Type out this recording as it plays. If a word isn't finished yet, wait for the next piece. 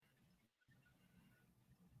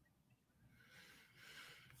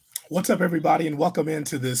What's up, everybody, and welcome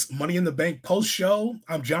into this Money in the Bank post show.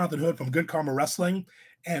 I'm Jonathan Hood from Good Karma Wrestling,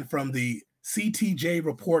 and from the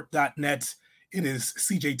CTJReport.net, it is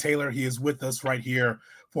CJ Taylor. He is with us right here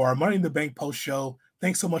for our Money in the Bank post show.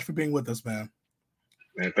 Thanks so much for being with us, man.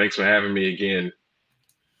 Man, thanks for having me again.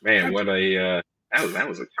 Man, what a that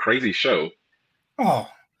was a crazy show. Oh,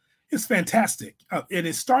 it's fantastic. And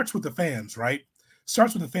it starts with the fans, right?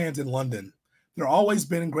 Starts with the fans in London. There have always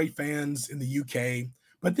been great fans in the UK,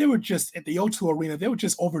 but they were just at the O2 Arena, they were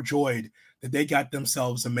just overjoyed that they got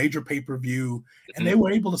themselves a major pay-per-view, and they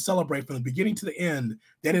were able to celebrate from the beginning to the end.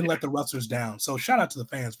 They didn't let the wrestlers down. So shout out to the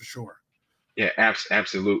fans for sure. Yeah,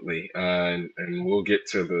 absolutely. And we'll get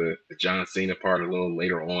to the John Cena part a little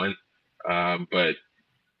later on. But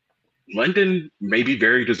London may be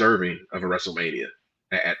very deserving of a WrestleMania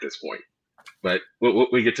at this point. But we'll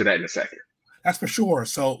get to that in a second. That's for sure.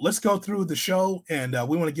 So let's go through the show, and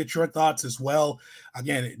we want to get your thoughts as well.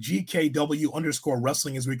 Again,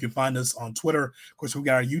 GKW_wrestling is where you can find us on Twitter. Of course, we've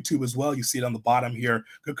got our YouTube as well. You see it on the bottom here.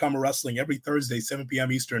 Good Karma Wrestling every Thursday, 7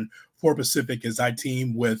 p.m. Eastern, 4 Pacific, as I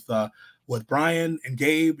team with Brian and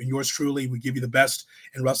Gabe and yours truly. We give you the best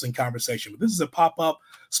in wrestling conversation. But this is a pop-up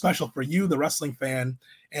special for you, the wrestling fan,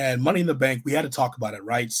 and Money in the Bank. We had to talk about it,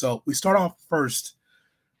 right? So we start off first,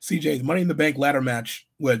 CJ, the Money in the Bank ladder match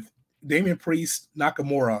with Damian Priest,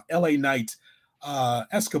 Nakamura, LA Knight,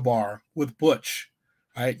 Escobar with Butch,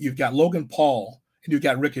 right? You've got Logan Paul, and you've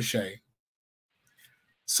got Ricochet.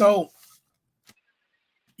 So,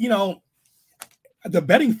 the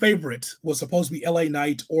betting favorite was supposed to be LA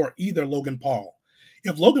Knight or either Logan Paul.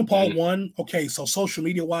 If Logan Paul won, okay, so social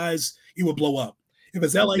media-wise, it would blow up. If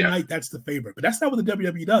it's LA Knight, that's the favorite. But that's not what the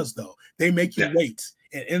WWE does, though. They make you wait.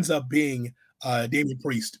 It ends up being Damian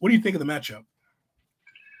Priest. What do you think of the matchup?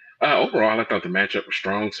 Overall, I thought the matchup was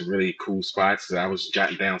strong. Some really cool spots. I was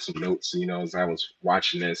jotting down some notes, as I was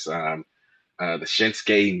watching this. The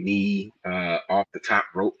Shinsuke knee off the top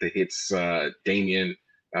rope that hits Damian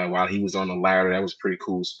while he was on the ladder. That was a pretty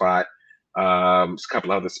cool spot. There's a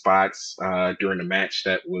couple other spots during the match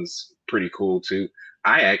that was pretty cool, too.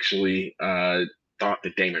 I actually thought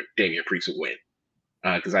that Damian Priest would win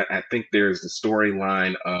because I think there's the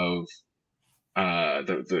storyline of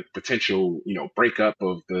the potential, breakup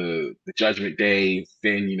of the Judgment Day,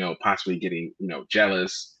 Finn, possibly getting,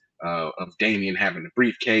 jealous of Damian having the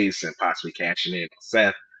briefcase and possibly cashing in on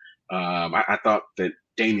Seth. I thought that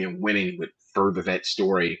Damian winning would further that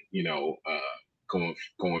story,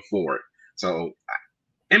 going forward. So,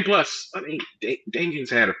 and plus, I mean, Damian's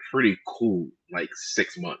had a pretty cool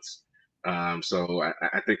 6 months. So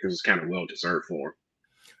I think this is kind of well deserved for him.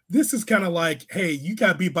 This is kind of like, hey, you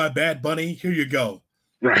got beat by Bad Bunny. Here you go.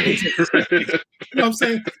 Right. You know what I'm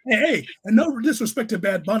saying? Hey, and no disrespect to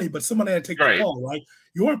Bad Bunny, but somebody had to take the call, right?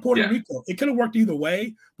 You're in Puerto Rico. It could have worked either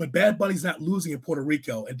way, but Bad Bunny's not losing in Puerto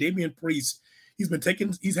Rico. And Damian Priest, he's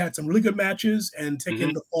had some really good matches and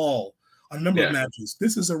taken the fall on a number of matches.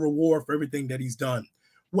 This is a reward for everything that he's done.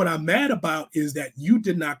 What I'm mad about is that you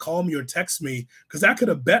did not call me or text me, because I could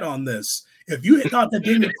have bet on this. If you had thought that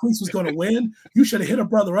Damian Priest was going to win, you should have hit a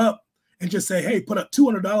brother up and just say, hey, put up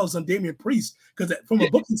 $200 on Damian Priest, because from a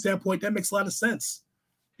booking standpoint, that makes a lot of sense.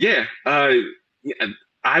 Yeah. I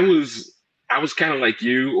was kind of like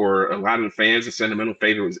you, or a lot of the fans. The sentimental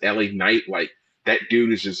favorite was LA Knight. Like, that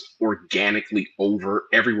dude is just organically over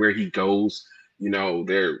everywhere he goes.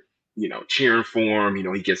 They're, cheering for him.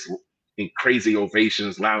 He gets crazy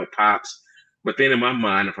ovations, loud pops. But then in my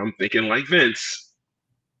mind, if I'm thinking like Vince,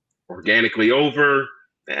 organically over,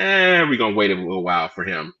 we're going to wait a little while for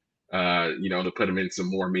him, to put him in some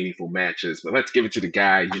more meaningful matches. But let's give it to the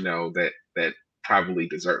guy, that probably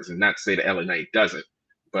deserves it. Not to say that LA Knight doesn't,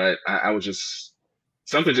 but I was just,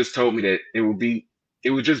 something just told me that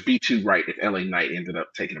it would just be too right if LA Knight ended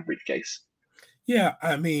up taking a briefcase. Yeah,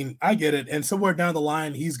 I mean, I get it. And somewhere down the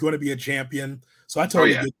line, he's going to be a champion. So I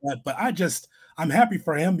totally get that. But I'm happy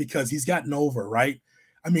for him because he's gotten over, right?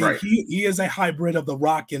 I mean, he is a hybrid of The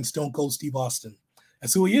Rock and Stone Cold Steve Austin.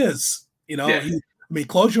 That's who he is.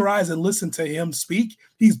 Close your eyes and listen to him speak.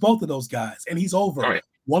 He's both of those guys, and he's over.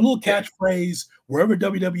 One little catchphrase, wherever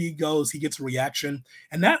WWE goes, he gets a reaction.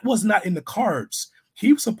 And that was not in the cards.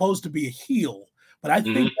 He was supposed to be a heel. But I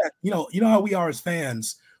think that, you know how we are as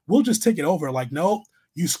fans, we'll just take it over. Like, no,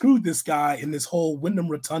 you screwed this guy in this whole Wyndham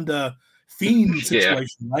Rotunda Fiend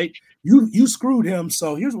situation, right? You screwed him.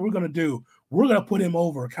 So here's what we're going to do. We're going to put him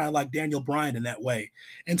over, kind of like Daniel Bryan in that way.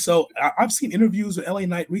 And so I've seen interviews with LA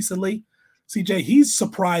Knight recently. CJ, he's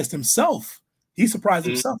surprised himself.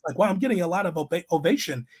 Like, wow, I'm getting a lot of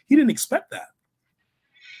ovation. He didn't expect that.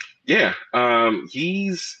 Yeah.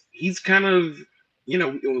 He's kind of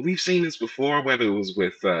we've seen this before, whether it was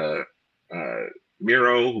with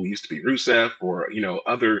Miro, who used to be Rusev, or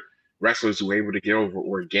other wrestlers who were able to get over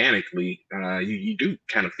organically. You do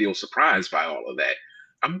kind of feel surprised by all of that.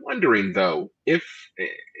 I'm wondering though if,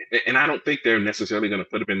 and I don't think they're necessarily going to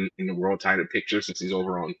put him in the world title picture since he's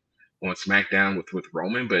over on SmackDown with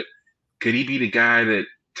Roman, but could he be the guy that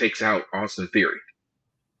takes out Austin Theory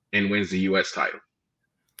and wins the U.S. title?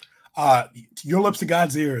 Your lips to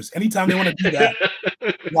God's ears. Anytime they want to do that,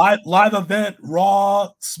 live event, Raw,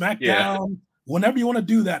 SmackDown, whenever you want to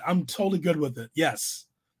do that, I'm totally good with it. Yes,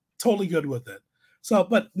 totally good with it. So,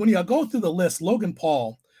 but when you go through the list, Logan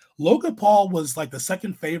Paul was like the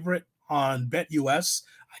second favorite on BetUS.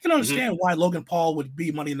 I can understand why Logan Paul would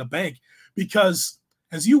be Money in the Bank because,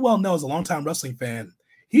 as you well know, as a longtime wrestling fan,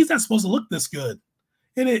 he's not supposed to look this good.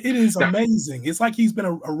 And it is amazing. It's like he's been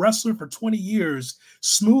a wrestler for 20 years,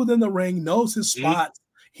 smooth in the ring, knows his spot.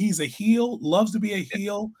 He's a heel, loves to be a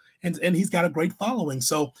heel, and he's got a great following.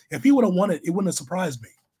 So if he would have won it, it wouldn't have surprised me.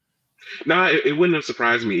 No, it wouldn't have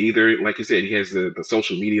surprised me either. Like you said, he has the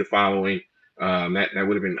social media following. That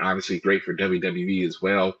would have been obviously great for WWE as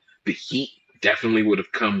well. The heat definitely would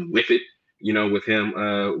have come with it, with him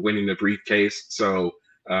winning the briefcase. So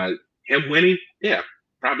him winning,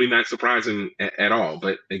 probably not surprising at all.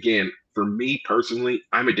 But again, for me personally,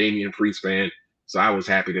 I'm a Damian Priest fan, so I was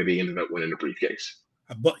happy that he ended up winning the briefcase.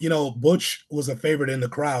 But Butch was a favorite in the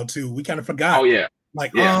crowd too. We kind of forgot. Oh yeah,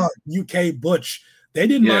 UK Butch. They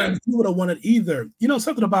didn't mind if he would have won it either.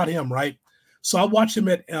 Something about him, right? So I watched him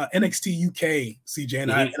at NXT UK, CJ,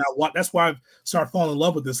 and I that's why I started falling in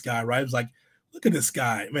love with this guy, right? I was like, look at this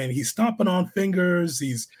guy, man. He's stomping on fingers.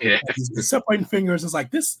 He's separating fingers. It's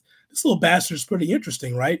like this little bastard is pretty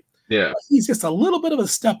interesting, right? Yeah. But he's just a little bit of a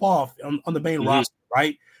step off on the main roster,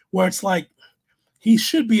 right? Where it's like he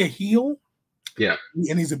should be a heel. Yeah.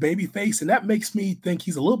 And he's a baby face, and that makes me think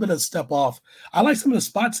he's a little bit of a step off. I like some of the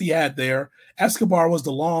spots he had there. Escobar was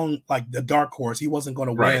the dark horse. He wasn't going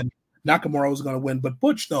to win. Nakamura was going to win, but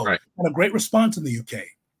Butch, though, had a great response in the UK.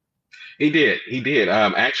 He did.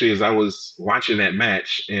 Actually, as I was watching that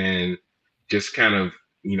match and just kind of,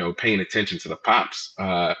 paying attention to the pops,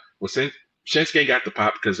 Shinsuke got the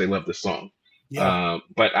pop because they love the song. Yeah.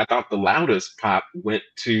 But I thought the loudest pop went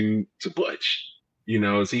to Butch,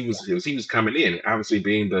 as he was coming in, obviously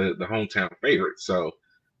being the hometown favorite. So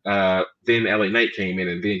then LA Knight came in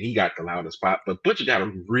and then he got the loudest pop, but Butch got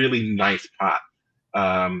a really nice pop.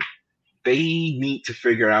 They need to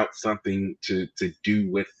figure out something to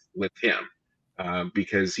do with him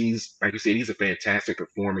because he's, like you said, he's a fantastic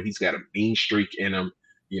performer. He's got a mean streak in him.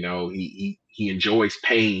 He enjoys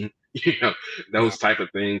pain, those type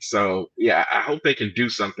of things. So yeah, I hope they can do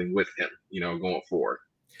something with him, going forward.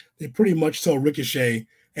 They pretty much told Ricochet,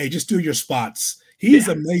 hey, just do your spots. He's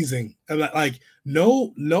amazing. Like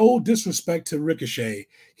no disrespect to Ricochet.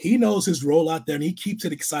 He knows his role out there and he keeps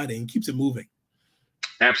it exciting, keeps it moving.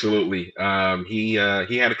 Absolutely. He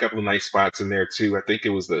had a couple of nice spots in there too. I think it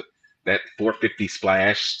was that 450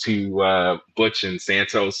 splash to Butch and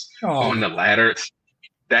Santos on the ladder.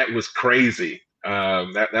 That was crazy.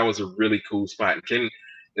 That was a really cool spot. Did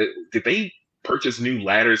they purchase new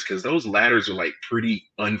ladders? Because those ladders are like pretty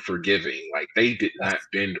unforgiving. Like they did not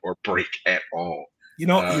bend or break at all.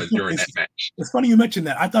 During that match. It's funny you mentioned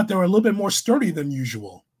that. I thought they were a little bit more sturdy than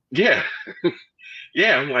usual. Yeah.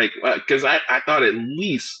 Yeah, I'm like, because I thought at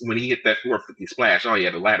least when he hit that 450 splash,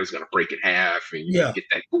 the ladder's going to break in half and you get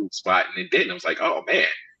that cool spot. And it didn't. I was like, oh, man,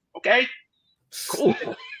 okay, cool.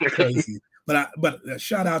 Crazy. But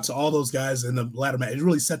shout out to all those guys in the ladder match. It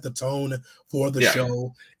really set the tone for the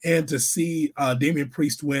show. And to see Damian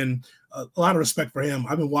Priest win, a lot of respect for him.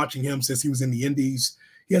 I've been watching him since he was in the Indies.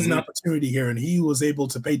 He has an opportunity here, and he was able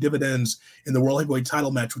to pay dividends in the World Heavyweight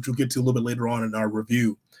title match, which we'll get to a little bit later on in our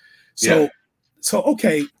review. So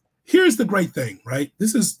okay, here's the great thing, right?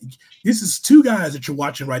 This is two guys that you're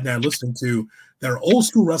watching right now, listening to, that are old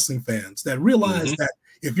school wrestling fans that realize that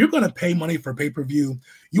if you're going to pay money for pay-per-view,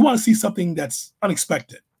 you want to see something that's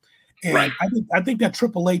unexpected. And I think that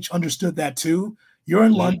Triple H understood that too. You're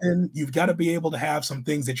in London, you've got to be able to have some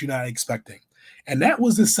things that you're not expecting. And that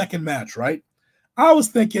was the second match, right? I was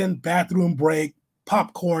thinking bathroom break,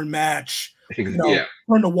 popcorn match, turn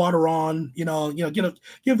the water on,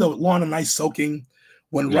 give the lawn a nice soaking.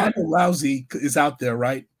 When Ronda Rousey is out there,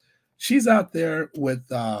 right? She's out there with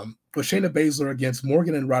Shayna Baszler against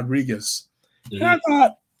Morgan and Rodriguez. And I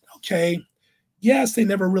thought, okay, yes, they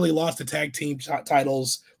never really lost the tag team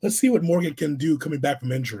titles. Let's see what Morgan can do coming back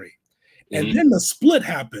from injury. And then the split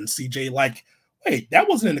happened, CJ. Like, wait, that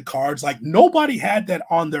wasn't in the cards. Like, nobody had that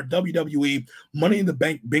on their WWE Money in the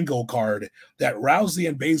Bank bingo card that Rousey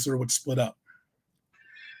and Baszler would split up.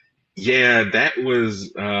 Yeah, that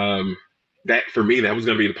was that for me. That was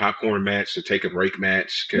going to be the popcorn match, the take a break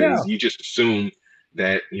match, Yeah, because you just assumed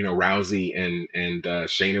that Rousey and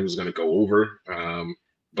Shayna was going to go over,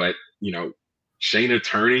 but Shayna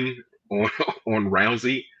turning on on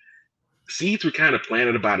Rousey. Seeds were kind of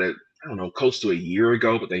planted about it. I don't know, close to a year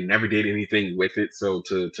ago, but they never did anything with it. So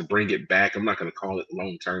to bring it back, I'm not going to call it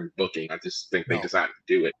long term booking. I just think they no, decided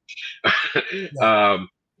to do it. no,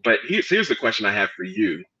 But here's the question I have for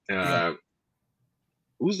you. yeah.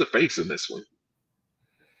 Who's the face in this one?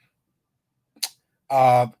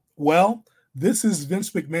 Well, this is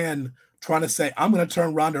Vince McMahon trying to say, I'm going to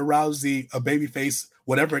turn Ronda Rousey a babyface,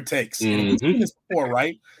 whatever it takes. And we've Mm-hmm. seen this before,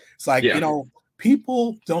 right? It's like, Yeah.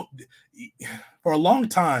 People don't, for a long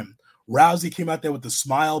time, Rousey came out there with a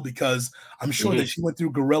smile because I'm sure that she went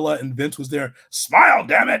through Gorilla and Vince was there. Smile,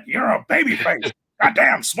 damn it. You're a babyface.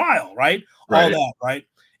 Goddamn smile, right? All that, right?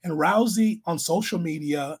 And Rousey on social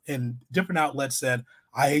media and different outlets said,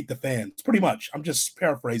 I hate the fans, pretty much. I'm just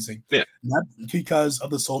paraphrasing. Yeah. Not because of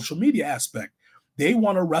the social media aspect. They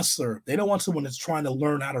want a wrestler. They don't want someone that's trying to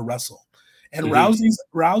learn how to wrestle. And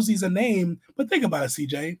Rousey's a name, but think about it,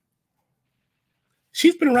 CJ.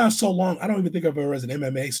 She's been around so long. I don't even think of her as an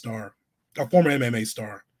MMA star, a former MMA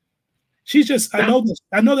star. She's just, I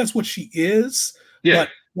know that's what she is. Yeah.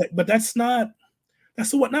 But that's not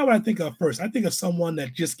what I think of first. I think of someone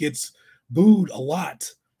that just gets booed a lot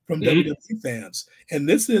from WWE fans. And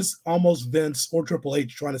this is almost Vince or Triple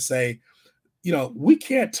H trying to say, we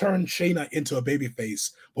can't turn Shayna into a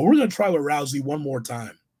babyface, but we're going to try with Rousey one more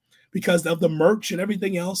time because of the merch and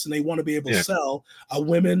everything else. And they want to be able to sell a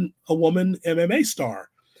woman MMA star.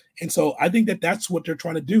 And so I think that's what they're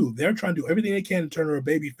trying to do. They're trying to do everything they can to turn her a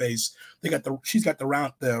babyface. She's got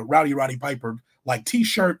the Rowdy Piper like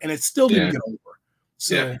t-shirt, and it still didn't get over.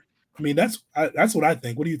 So, I mean, that's what I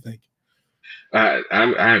think. What do you think?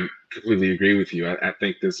 I completely agree with you. I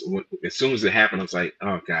think this, as soon as it happened, I was like,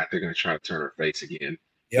 oh God, they're going to try to turn her face again.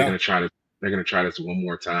 Yeah. They're going to try this one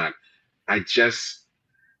more time. I just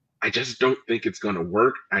don't think it's going to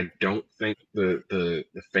work. I don't think the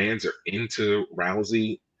fans are into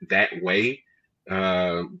Rousey that way.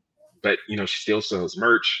 But she still sells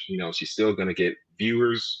merch. She's still going to get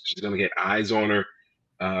viewers. She's going to get eyes on her.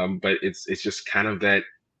 But it's just kind of that,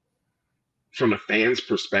 from a fan's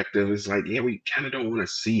perspective, it's like, yeah, we kind of don't want to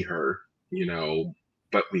see her,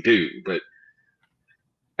 but we do. But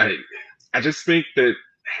I just think that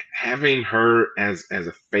having her as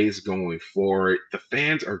a face going forward, the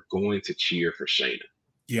fans are going to cheer for Shayna.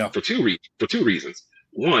 Yeah. For two reasons.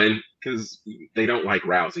 One, because they don't like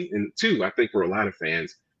Rousey, and two, I think for a lot of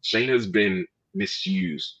fans, Shayna's been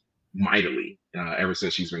misused mightily ever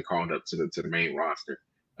since she's been called up to the main roster.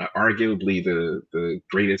 Arguably the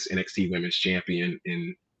greatest NXT Women's Champion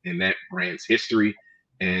in that brand's history,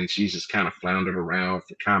 and she's just kind of floundered around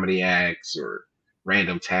for comedy acts or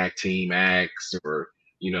random tag team acts, or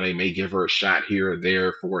they may give her a shot here or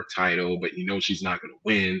there for a title, but she's not going to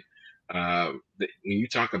win. When you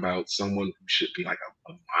talk about someone who should be like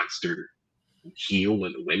a monster heel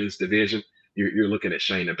in the women's division, you're looking at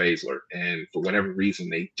Shayna Baszler, and for whatever reason,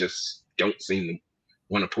 they just don't seem to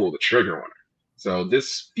want to pull the trigger on her. So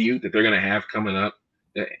this feud that they're going to have coming up,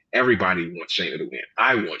 everybody wants Shayna to win.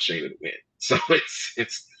 I want Shayna to win. So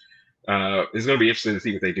it's going to be interesting to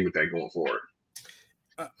see what they do with that going forward.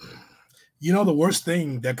 The worst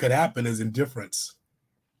thing that could happen is indifference.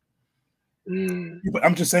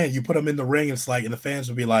 I'm just saying, you put them in the ring, it's like, and the fans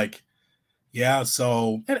will be like, yeah.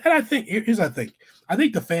 So, and I think here's the thing. I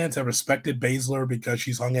think the fans have respected Baszler because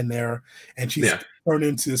she's hung in there and she's turned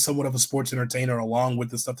into somewhat of a sports entertainer along with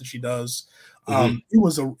the stuff that she does. It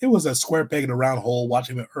was a square peg in a round hole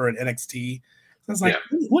watching her at NXT. So I was like,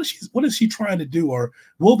 what is she trying to do, or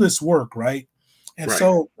will this work, right? And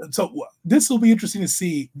so this will be interesting to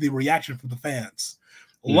see the reaction from the fans.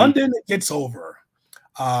 London gets over.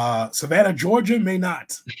 Savannah, Georgia may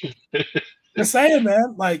not. Just saying,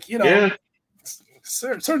 man. Like,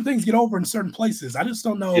 certain things get over in certain places. I just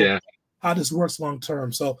don't know how this works long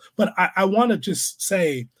term. So, but I want to just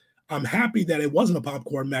say I'm happy that it wasn't a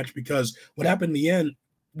popcorn match, because what happened in the end,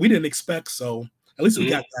 we didn't expect. So at least we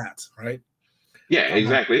got that, right? Yeah,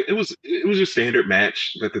 exactly. It was a standard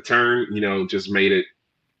match, but the turn, just made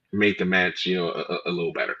the match, a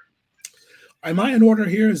little better. Am I in order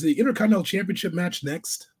here? Is the Intercontinental Championship match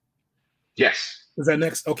next? Yes. Is that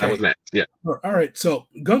next? Okay. That was next. Yeah. All right. So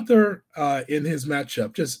Gunther in his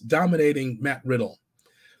matchup, just dominating Matt Riddle.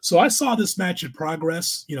 So I saw this match in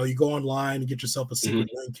progress. You go online and get yourself a secret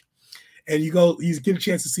link, and you get a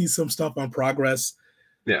chance to see some stuff on Progress.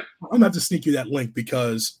 Yeah. I'm going to have to sneak you that link,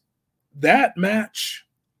 because that match,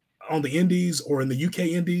 on the Indies or in the UK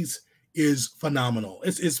Indies is phenomenal.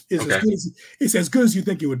 It's Okay. as good as you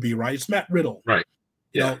think it would be, right? It's Matt Riddle. Right.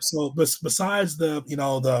 Yeah. So besides the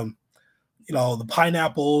the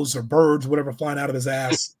pineapples or birds, whatever flying out of his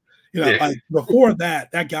ass, like before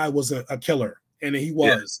that guy was a killer, and he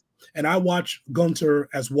was. Yeah. And I watched Gunther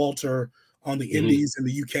as Walter on the Indies in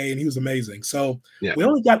the UK, and he was amazing. So we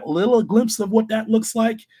only got a little glimpse of what that looks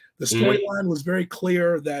like. The storyline was very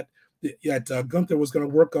clear that Gunther was going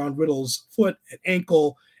to work on Riddle's foot and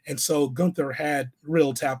ankle, and so Gunther had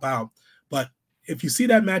Riddle tap out. But if you see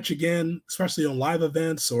that match again, especially on live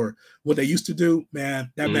events or what they used to do,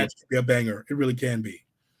 man, that match can be a banger. It really can be.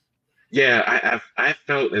 Yeah, I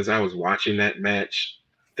felt as I was watching that match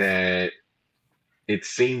that it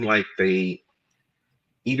seemed like they,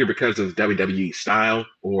 either because of WWE style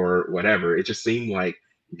or whatever, it just seemed like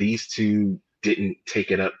these two didn't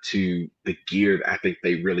take it up to the gear that I think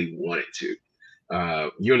they really wanted to.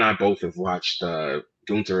 You and I both have watched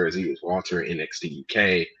Gunther as he was Walter in NXT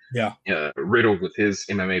UK. Yeah. Riddle with his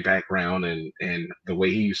MMA background and the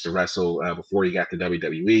way he used to wrestle before he got to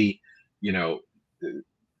WWE,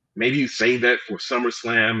 maybe you save that for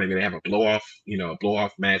SummerSlam. Maybe they have a blow off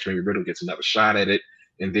match. Maybe Riddle gets another shot at it,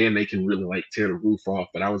 and then they can really tear the roof off.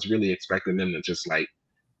 But I was really expecting them to just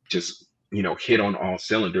hit on all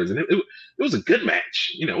cylinders, and it was a good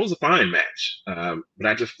match. It was a fine match. But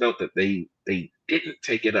I just felt that they didn't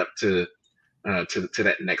take it up to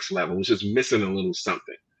that next level. It was just missing a little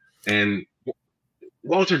something. And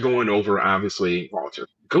Gunther going over.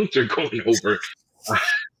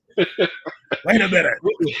 Wait a minute.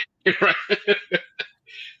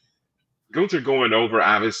 Gunther going over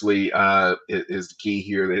obviously is the key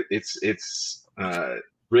here. It's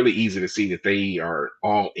really easy to see that they are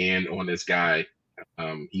all in on this guy.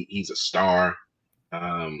 He's a star.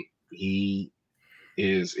 He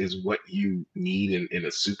is what you need in a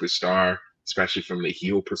superstar, especially from the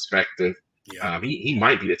heel perspective. Yeah. He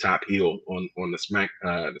might be the top heel on the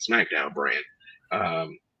SmackDown brand.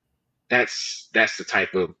 That's the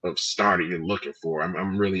type of starter you're looking for.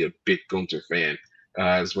 I'm really a big Gunther fan,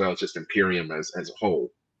 as well as just Imperium as a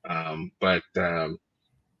whole. But then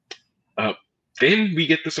we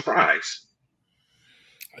get the surprise.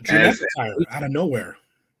 Drew McIntyre out of nowhere.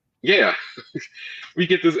 Yeah, we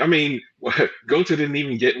get this. I mean, Gunther didn't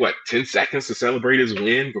even get 10 seconds to celebrate his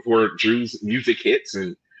win before Drew's music hits,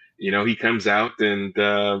 and he comes out and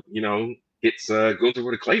hits Gunther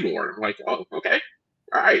with a Claymore. I'm like, oh, okay,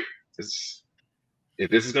 all right. If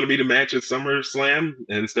this is going to be the match at SummerSlam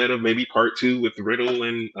instead of maybe part 2 with Riddle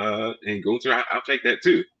and Gunther, I'll take that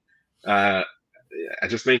too. I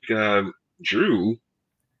just think Drew,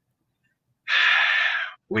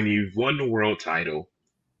 when you've won the world title,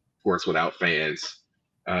 of course, without fans,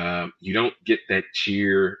 you don't get that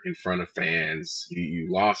cheer in front of fans.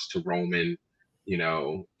 You lost to Roman,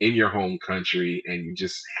 in your home country, and you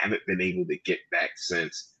just haven't been able to get back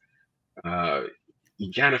since. You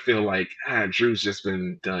kind of feel like Drew's just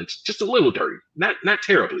been done just a little dirty, not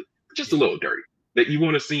terribly, but just a little dirty. That you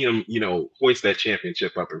want to see him, hoist that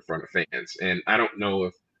championship up in front of fans. And I don't know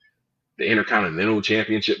if the Intercontinental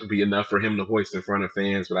Championship would be enough for him to hoist in front of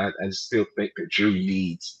fans, but I just still think that Drew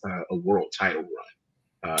needs a world title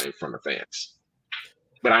run in front of fans.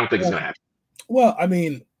 But I don't think it's gonna happen. Well, I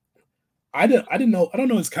mean, I don't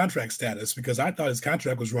know his contract status, because I thought his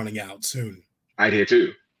contract was running out soon. I did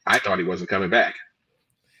too. I thought he wasn't coming back.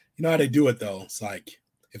 You know how they do it though. It's like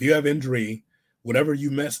if you have injury, whatever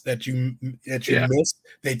you missed, they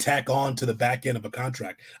tack on to the back end of a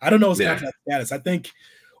contract. I don't know his contract status. I think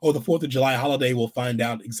the 4th of July holiday we'll find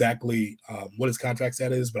out exactly what his contract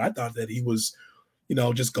status is. But I thought that he was,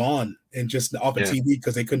 just gone and just off of TV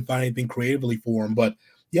because they couldn't find anything creatively for him. But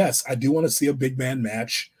yes, I do want to see a big man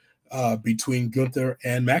match between Gunther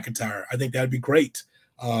and McIntyre. I think that'd be great.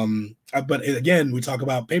 But again, we talk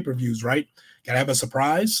about pay-per-views, right? Gotta have a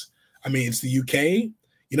surprise. I mean, it's the UK.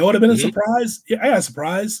 You know what would have been a surprise? Yeah, I got a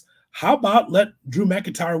surprise. How about let Drew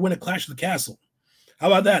McIntyre win a Clash of the Castle? How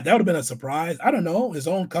about that? That would have been a surprise. I don't know. His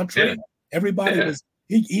own country. Yeah. Everybody was.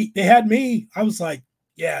 They had me. I was like,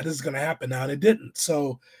 yeah, this is going to happen now, and it didn't.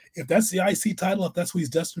 So if that's the IC title, if that's what he's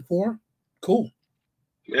destined for, cool.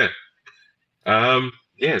 Yeah.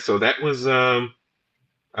 So that was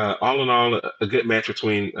all in all a good match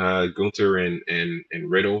between Gunther and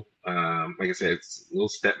Riddle. Like I said, it's a little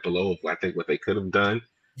step below I think what they could have done.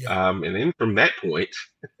 Yeah. And then from that point,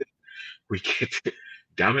 we get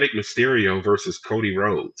Dominic Mysterio versus Cody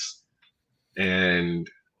Rhodes. And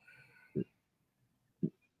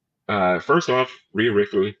first off, Rhea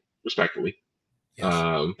Ripley, respectfully.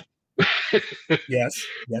 Yes.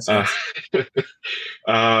 Yes.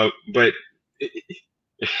 But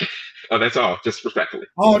Oh, that's all. Just respectfully.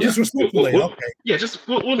 Oh, Yeah. just respectfully. Okay. Yeah, just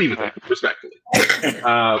we'll leave it there. Respectfully.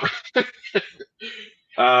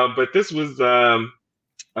 um, but this was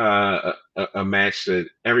a match that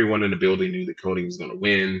everyone in the building knew that Cody was going to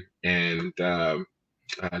win, and Dom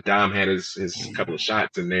had his couple of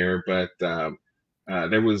shots in there, but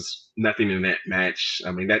there was nothing in that match.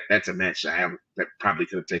 I mean, that's a match that probably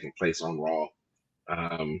could have taken place on Raw.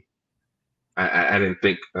 I didn't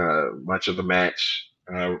think much of the match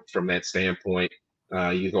from that standpoint.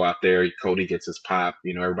 You go out there, Cody gets his pop.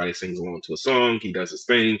 Everybody sings along to a song. He does his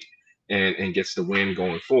thing, and gets the win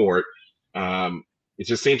going forward. It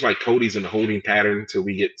just seems like Cody's in a holding pattern until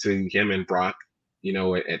we get to him and Brock,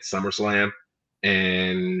 at SummerSlam,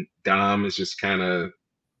 and Dom is just kind of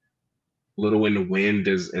little in the wind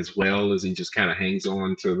as well, as he just kind of hangs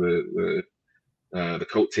on to the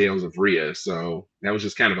coattails of Rhea. So that was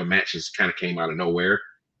just kind of a match that kind of came out of nowhere,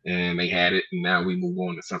 and they had it, and now we move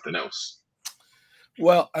on to something else.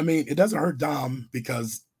 Well, I mean, it doesn't hurt Dom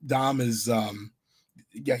because Dom is, a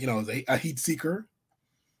heat seeker.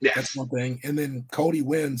 Yes. That's one thing. And then Cody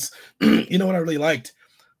wins. You know what I really liked?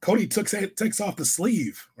 Cody takes off the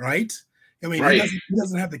sleeve, right? I mean, right. He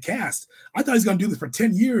doesn't have the cast. I thought he's going to do this for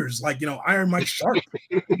 10 years, like, Iron Mike Sharp.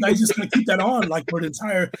 He's just going to keep that on, like, for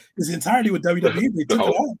his entirety with WWE. They took it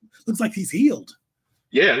off. Looks like he's healed.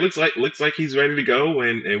 Yeah, it looks like he's ready to go,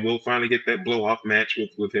 and we'll finally get that blow-off match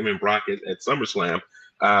with him and Brock at SummerSlam.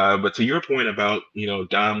 But to your point about,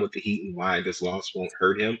 Dom with the heat and why this loss won't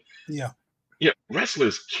hurt him. Yeah. Yeah,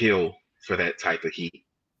 wrestlers kill for that type of heat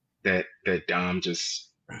that Dom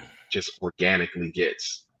just organically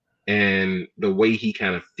gets. And the way he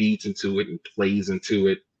kind of feeds into it and plays into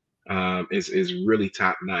it is really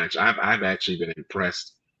top notch. I've actually been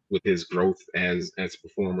impressed with his growth as a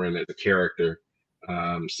performer and as a character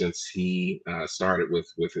since he started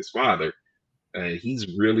with his father.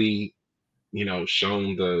 He's really,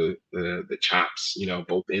 shown the chops,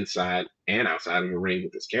 both inside and outside of the ring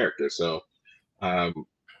with his character. So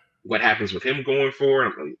what happens with him going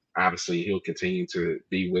forward? Obviously, he'll continue to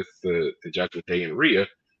be with the Judgment Day and Rhea.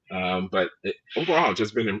 But overall,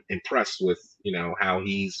 just been impressed with how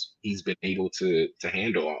he's been able to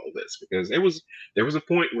handle all of this, because there was a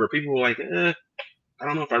point where people were like, I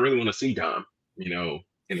don't know if I really want to see Dom, in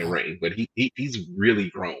the ring, but he's really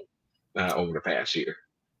grown over the past year.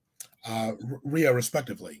 Rhea,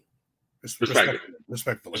 respectively.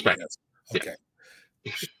 Respectfully. Yes. Okay.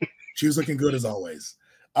 Yeah. She was looking good as always.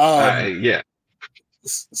 Yeah.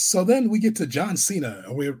 So then we get to John Cena.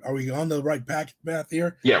 Are we on the right path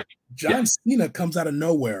here? Yeah. John Cena comes out of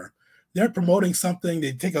nowhere. They're promoting something.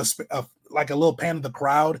 They take a little pan of the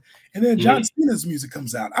crowd, and then John Cena's music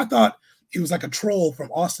comes out. I thought he was like a troll from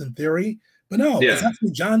Austin Theory, but no, it's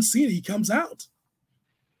actually John Cena. He comes out.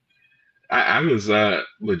 I was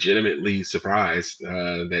legitimately surprised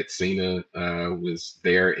that Cena was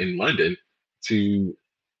there in London to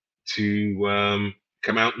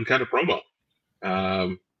come out and cut a promo.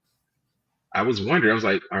 I was wondering. I was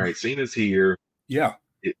like, all right, Cena's here. Yeah.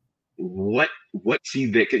 What's he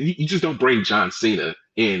there? You just don't bring John Cena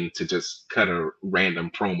in to just cut a random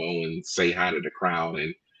promo and say hi to the crowd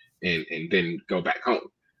and then go back home.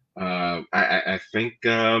 I think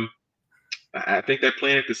they're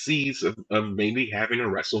planting the seeds of maybe having a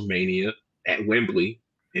WrestleMania at Wembley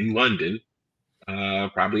in London,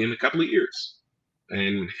 probably in a couple of years.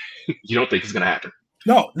 And you don't think it's going to happen?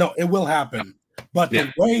 No, it will happen. But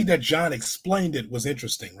the way that John explained it was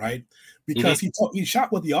interesting, right? Because he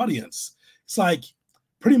shot with the audience. It's like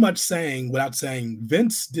pretty much saying, without saying,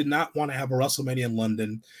 Vince did not want to have a WrestleMania in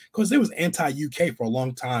London because it was anti-UK for a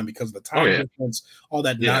long time because of the time difference, all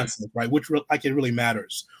that nonsense, right? Which it really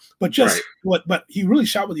matters. But but he really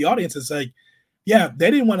shot with the audience and said, yeah,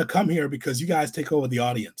 they didn't want to come here because you guys take over the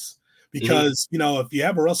audience. Because, if you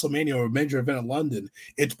have a WrestleMania or a major event in London,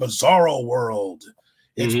 it's Bizarro World.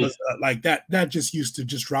 It's like that. That just used to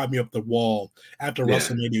just drive me up the wall after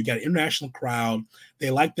WrestleMania. You got an international crowd.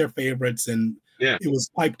 They like their favorites. And it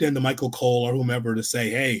was piped into Michael Cole or whomever to say,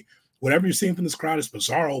 hey, whatever you're seeing from this crowd is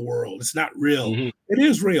Bizarro World. It's not real. It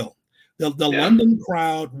is real. The London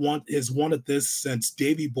crowd has wanted this since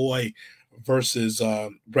Davey Boy versus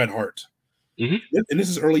Bret Hart. And this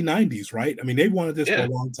is early 90s, right? I mean, they wanted this for a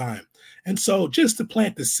long time. And so just to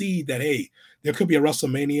plant the seed that, hey, there could be a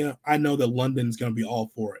WrestleMania, I know that London's going to be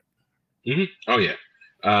all for it. Oh, yeah.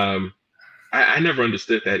 I never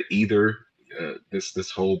understood that either.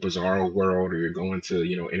 This whole Bizarro World, or you're going to,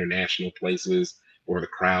 international places, or the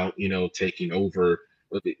crowd, taking over.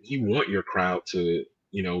 But you want your crowd to,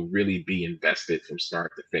 really be invested from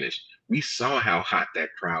start to finish. We saw how hot that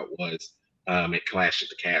crowd was at Clash at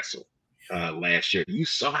the Castle. last year. You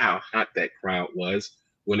saw how hot that crowd was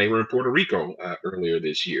when they were in Puerto Rico earlier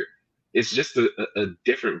this year. It's just a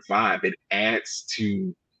different vibe. It adds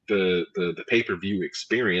to the pay-per-view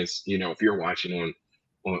experience. If you're watching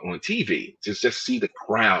on TV, just see the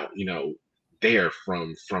crowd, there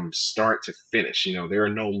from start to finish. There are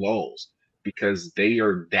no lulls because they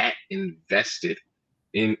are that invested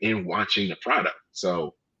in watching the product.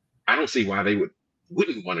 So I don't see why they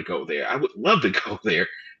wouldn't want to go there. I would love to go there,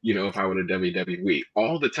 if I were the WWE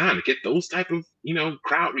all the time to get those type of,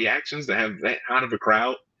 crowd reactions, to have that hot of a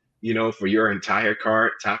crowd, for your entire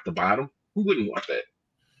card, top to bottom. Who wouldn't want that?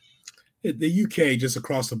 The UK just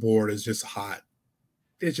across the board is just hot.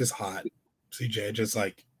 It's just hot, CJ. Just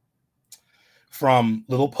like from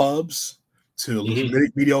little pubs to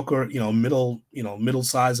mediocre,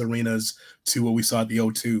 middle-sized arenas to what we saw at the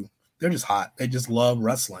O2. They're just hot. They just love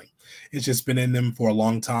wrestling. It's just been in them for a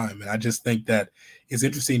long time. And I just think that it's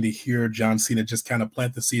interesting to hear John Cena just kind of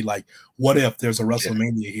plant the seed, like, what if there's a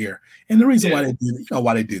WrestleMania here? And the reason why they do,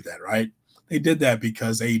 why they do that, right? They did that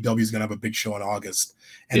because AEW is going to have a big show in August,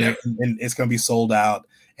 and it's going to be sold out.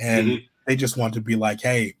 And they just want to be like,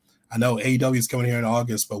 hey, I know AEW is coming here in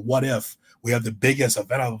August, but what if we have the biggest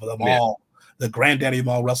event of them all, the granddaddy of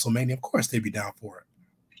all, WrestleMania? Of course, they'd be down for it.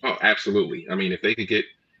 Oh, absolutely. I mean, if they could get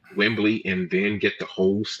Wembley and then get the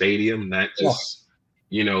whole stadium, not just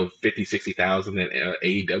 50, 60,000 that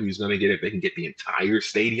AEW is going to get. If they can get the entire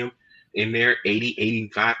stadium in there, 80,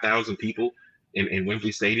 85,000 people in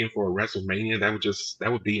Wembley Stadium for a WrestleMania,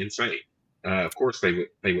 that would be insane. Of course, they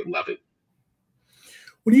would love it.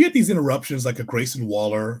 When you get these interruptions, like a Grayson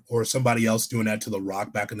Waller or somebody else doing that to The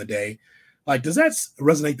Rock back in the day, like, does that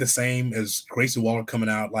resonate the same as Grayson Waller coming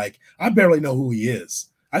out? Like, I barely know who he is.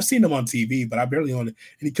 I've seen him on TV, but I barely know him. And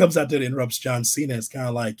he comes out there and interrupts John Cena. It's kind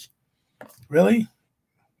of like, really?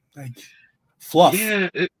 Like, fluff.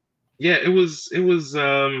 It was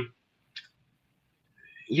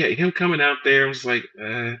him coming out there was like,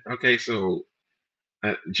 okay, so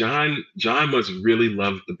John must really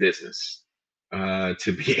love the business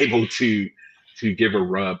to be able to give a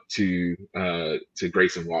rub to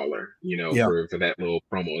Grayson Waller, for that little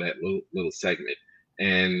promo, that little segment.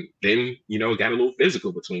 And then, got a little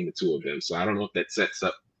physical between the two of them. So I don't know if that sets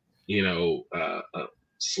up, a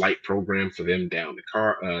slight program for them down the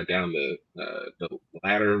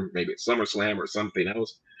ladder, maybe at SummerSlam or something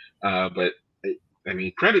else. But I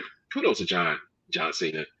mean, kudos to John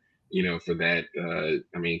Cena, for that.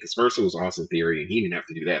 I mean, because first it was Austin Theory, and he didn't have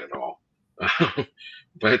to do that at all.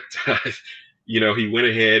 But he went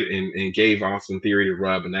ahead and gave Austin Theory the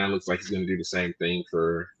rub, and now it looks like he's going to do the same thing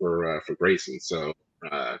for Grayson. So,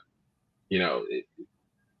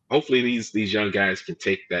 hopefully these young guys can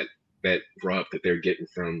take that rub that they're getting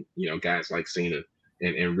from guys like Cena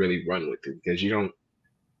and really run with it, because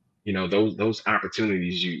those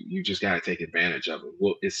opportunities you just got to take advantage of it.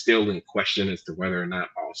 Well, it's still in question as to whether or not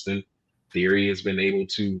Austin Theory has been able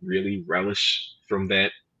to really relish from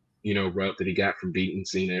that rub that he got from beating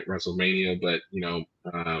Cena at WrestleMania. But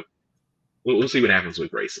we'll see what happens with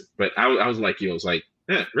Grayson. But I was like I was like,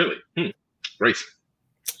 yeah, really, Grayson.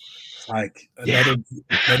 Like another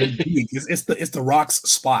week. It's the Rock's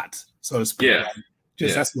spot, so to speak. Yeah.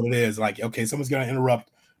 Like, that's what it is. Like, okay, someone's gonna interrupt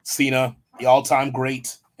Cena, the all-time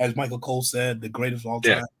great, as Michael Cole said, the greatest of all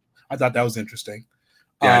time. I thought that was interesting.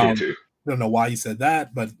 Yeah, I did too. I don't know why he said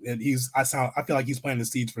that, but I feel like he's planting the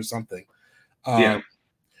seeds for something.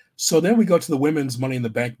 So then we go to the women's Money in the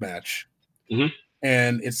Bank match.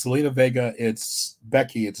 And it's Zelina Vega, it's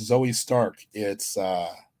Becky, it's Zoe Stark, it's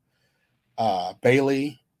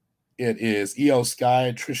Bailey, it is Io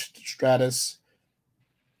Sky, Trish Stratus.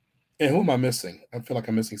 And who am I missing? I feel like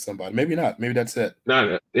I'm missing somebody. Maybe not. Maybe that's it.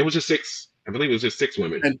 No, it was just 6. I believe it was just 6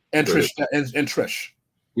 women. And Trish and Trish.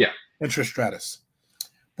 Yeah. And Trish Stratus.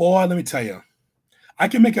 Boy, let me tell you, I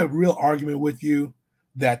can make a real argument with you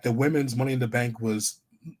that the women's Money in the Bank was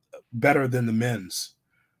better than the men's.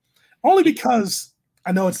 Only because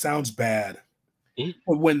I know it sounds bad,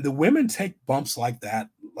 but when the women take bumps like that,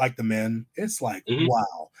 like the men, it's like,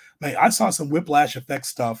 wow. Man, I saw some whiplash effect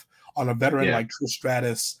stuff on a veteran like Trish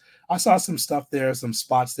Stratus. I saw some stuff there, some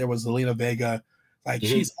spots there with Zelina Vega. Like,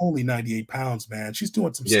 she's only 98 pounds, man. She's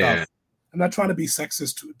doing some stuff. I'm not trying to be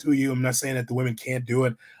sexist to you. I'm not saying that the women can't do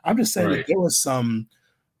it. I'm just saying that there was some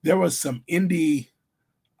indie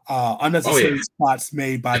unnecessary spots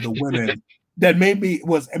made by the women that made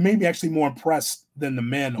me actually more impressed than the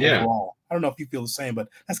men overall. I don't know if you feel the same, but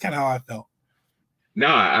that's kind of how I felt.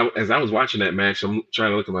 No, as I was watching that match, I'm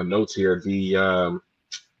trying to look at my notes here. The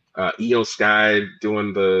Io Sky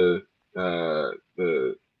doing the Io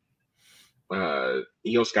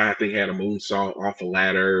Sky, I think, had a moonsault off a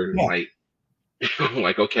ladder, like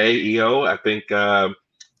Like, okay, EO, I think the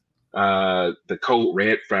code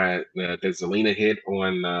red for the Zelina hit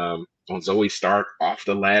on Zoe Stark off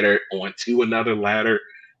the ladder onto another ladder.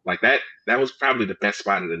 Like that was probably the best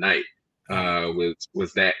spot of the night.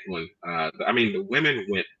 Was that one. I mean, the women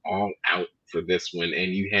went all out for this one,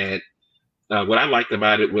 and you had what I liked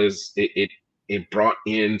about it was it brought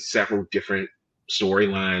in several different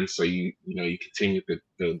storylines. So you continue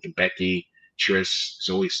the Becky, Trish,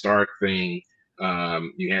 Zoe Stark thing.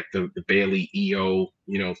 You had the Bailey EO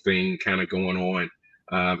thing kind of going on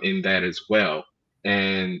in that as well,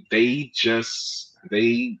 and they just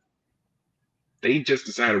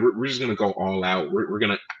decided we're just gonna go all out. We're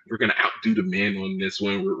gonna outdo the men on this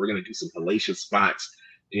one. We're gonna do some hellacious spots.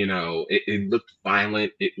 It looked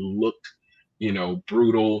violent. It looked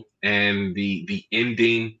brutal, and the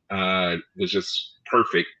ending was just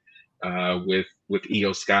perfect with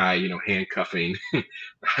Io Sky, handcuffing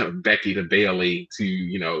Becky to Bailey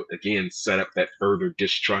to again set up that further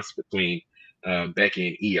distrust between Becky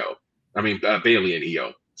and Io. I mean Bailey and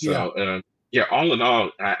Io. So. Yeah. Yeah, all in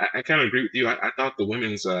all, I kind of agree with you. I thought the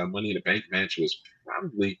women's Money in the Bank match was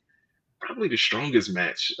probably the strongest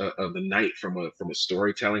match of the night from a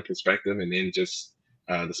storytelling perspective, and then just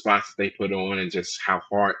the spots that they put on and just how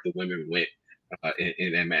hard the women went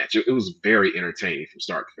in that match. It was very entertaining from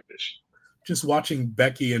start to finish. Just watching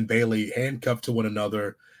Becky and Bailey handcuffed to one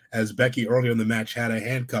another, as Becky earlier in the match had a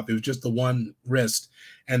handcuff. It was just the one wrist,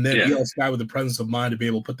 and then Io Sky with the presence of mind to be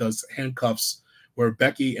able to put those handcuffs where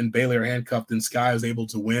Becky and Bailey are handcuffed and Sky is able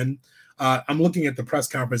to win. I'm looking at the press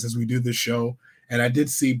conference as we do this show, and I did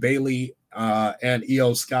see Bailey and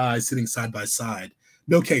Io Sky sitting side by side.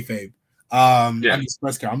 No kayfabe. On this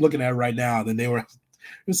press conference. I'm looking at it right now. Then they were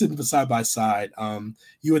sitting side by side.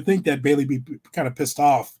 You would think that Bailey be kind of pissed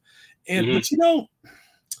off. But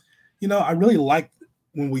I really liked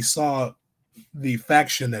when we saw the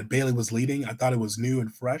faction that Bailey was leading. I thought it was new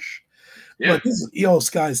and fresh. Yeah. But this is Io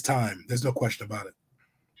Sky's time. There's no question about it.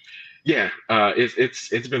 Yeah,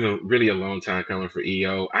 it's been really a long time coming for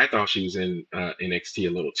Io. I thought she was in NXT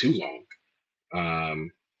a little too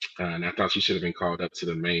long, and I thought she should have been called up to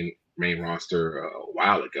the main roster a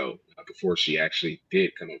while ago before she actually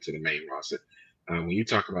did come up to the main roster. When you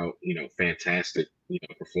talk about fantastic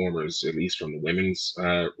performers, at least from the women's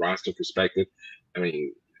roster perspective, I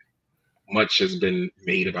mean, much has been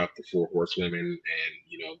made about the Four Horsewomen, and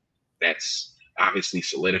that's obviously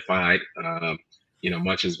solidified.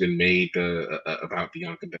 Much has been made about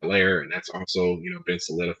Bianca Belair, and that's also been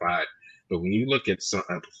solidified. But when you look at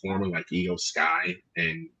a performer like Io Sky,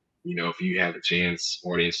 and if you have a chance,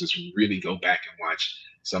 audiences, really go back and watch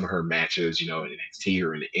some of her matches, in NXT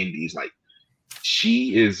or in the Indies, like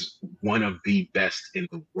she is one of the best in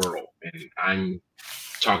the world, and I'm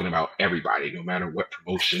talking about everybody, no matter what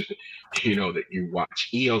promotion that you watch.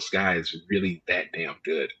 Io Sky is really that damn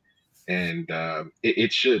good. And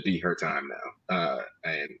it should be her time now.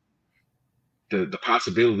 And the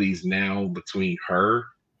possibilities now between her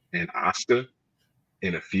and Asuka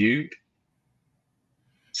in a feud,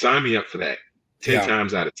 sign me up for that. 10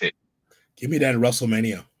 times out of 10. Give me that at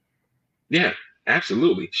WrestleMania. Yeah,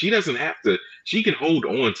 absolutely. She doesn't have to. She can hold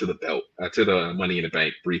on to the belt, to the Money in the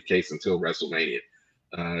Bank briefcase until WrestleMania.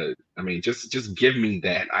 I mean, just give me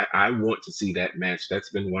that. I want to see that match. That's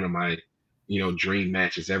been one of my dream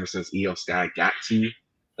matches ever since Io Sky got to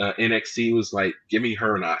NXT. Was like, give me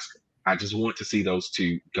her and Asuka. I just want to see those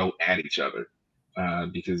two go at each other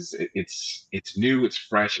because it's new, it's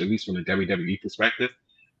fresh, at least from the WWE perspective,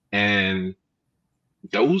 and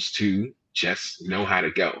those two just know how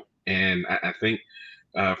to go. And I think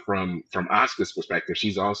from Asuka's perspective,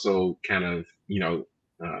 she's also kind of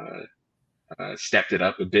stepped it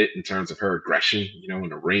up a bit in terms of her aggression, in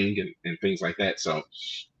the ring and things like that. So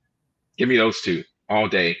give me those two all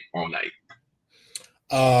day, all night.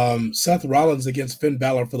 Seth Rollins against Finn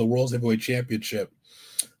Balor for the World Heavyweight Championship.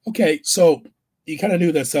 Okay, so you kind of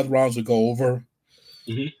knew that Seth Rollins would go over.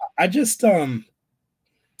 Mm-hmm. I just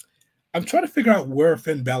I'm trying to figure out where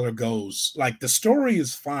Finn Balor goes. Like, the story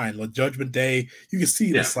is fine. Like Judgment Day, you can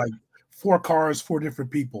see this like 4 cars, 4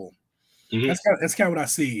 different people. Mm-hmm. That's kind of what I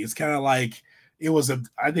see. It's kind of like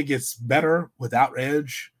I think it's better without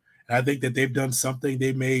Edge. And I think that they've done something.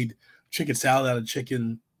 They made chicken salad out of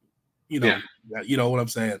chicken. You know what I'm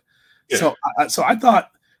saying? Yeah. So I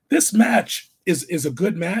thought this match is a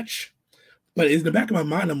good match, but in the back of my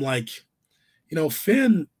mind, I'm like,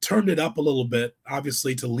 Finn turned it up a little bit,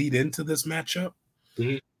 obviously, to lead into this matchup.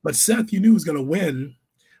 Mm-hmm. But Seth, you knew he was going to win.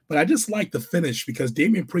 But I just like the finish because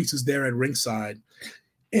Damian Priest is there at ringside.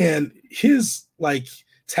 And his,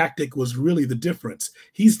 tactic was really the difference.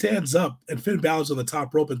 He stands up, and Finn Balor's on the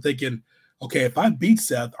top rope and thinking, okay, if I beat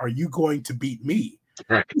Seth, are you going to beat me?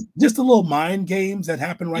 Right. Just a little mind games that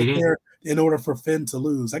happen right Mm-hmm. there in order for Finn to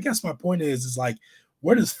lose. I guess my point is like,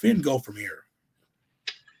 where does Finn go from here?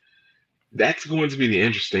 That's going to be the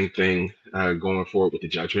interesting thing going forward with the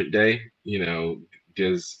Judgment Day.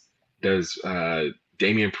 Does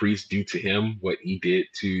Damian Priest do to him what he did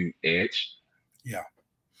to Edge? Yeah.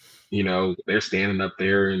 They're standing up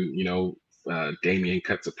there, and Damian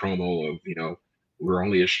cuts a promo of we're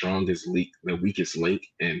only as strong as the weakest link,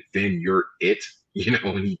 and Finn, you're it.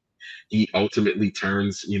 And he ultimately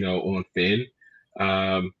turns on Finn.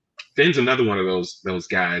 Finn's another one of those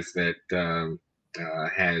guys that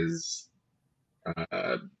has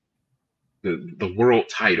the world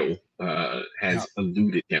title has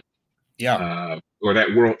eluded him. Yeah. Or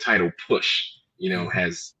that world title push,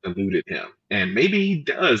 has eluded him. And maybe he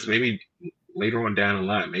does, maybe later on down the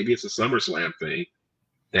line, maybe it's a SummerSlam thing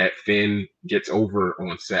that Finn gets over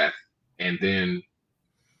on Seth, and then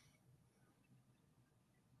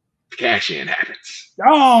the cash in happens.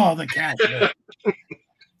 Oh, the cash in.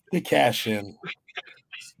 The cash in.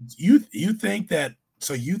 You think that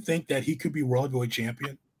he could be world heavyweight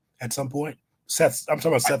champion at some point? I'm talking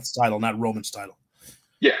about Seth's title, not Roman's title.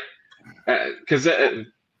 Yeah. Because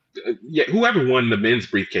whoever won the men's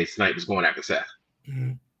briefcase tonight was going after Seth.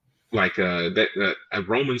 Mm-hmm. Like that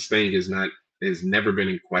Roman's thing has never been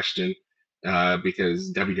in question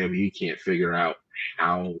because WWE can't figure out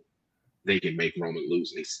how they can make Roman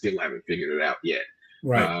lose. They still haven't figured it out yet.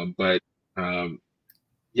 Right.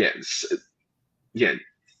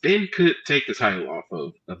 Finn could take the title off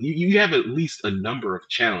of you. have at least a number of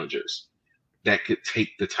challengers that could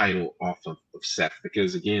take the title off of Seth,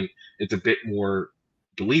 because again, it's a bit more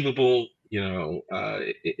believable.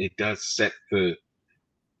 It does set a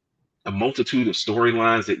multitude of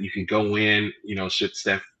storylines that you can go in, should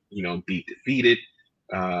Seth, be defeated.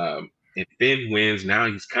 If Finn wins,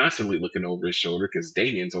 now he's constantly looking over his shoulder because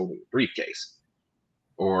Damian's holding the briefcase.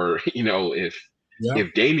 Or, if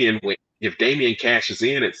Damian cashes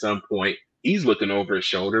in at some point, he's looking over his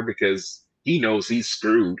shoulder because he knows he's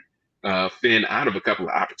screwed Finn out of a couple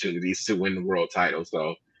of opportunities to win the world title.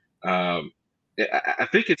 So I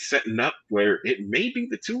think it's setting up where it may be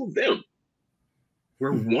the two of them,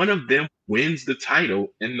 where one of them wins the title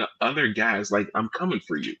and the other guy's like, I'm coming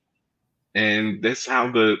for you. And that's how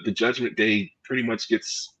the Judgment Day pretty much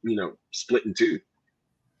gets, split in two.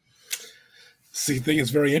 See, I think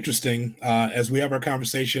it's very interesting. As we have our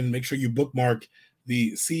conversation, make sure you bookmark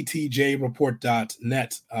the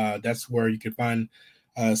ctjreport.net. That's where you can find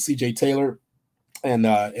CJ Taylor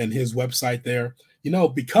and his website there.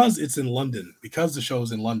 Because it's in London, because the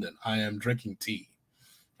show's in London, I am drinking tea.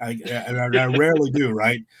 I rarely do,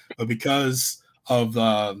 right? But because of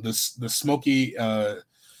the smoky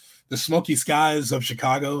skies of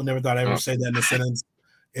Chicago, never thought I'd ever say that in a sentence.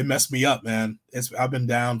 It messed me up, man. I've been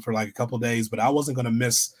down for like a couple of days, but I wasn't going to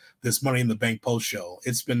miss this Money in the Bank post show.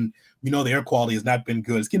 It's been, the air quality has not been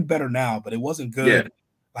good. It's getting better now, but it wasn't good. Yeah.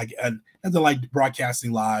 Like nothing like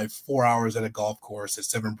broadcasting live 4 hours at a golf course at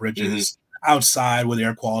Seven Bridges outside where the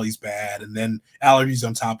air quality is bad, and then allergies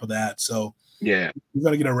on top of that. So yeah, you're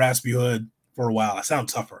going to get a raspy hood for a while. I sound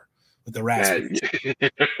tougher with the raspy.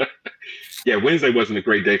 Yeah, Wednesday wasn't a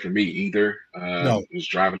great day for me either. No. I was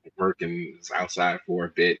driving to work and was outside for a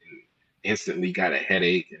bit and instantly got a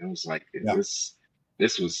headache. And I was like,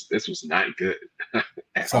 this was not good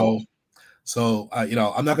at all. So,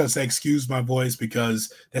 I'm not going to say excuse my voice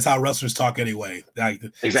because that's how wrestlers talk anyway.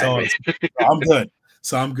 Exactly.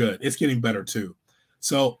 So I'm good. It's getting better too.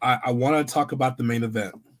 So I want to talk about the main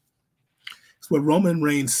event. It's what Roman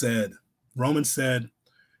Reigns said. Roman said,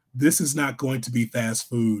 this is not going to be fast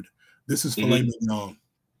food. This is filet mignon.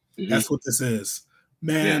 That's what this is.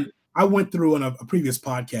 Man, I went through on a previous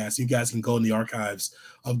podcast. You guys can go in the archives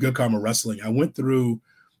of Good Karma Wrestling. I went through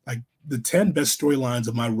like the 10 best storylines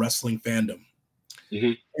of my wrestling fandom.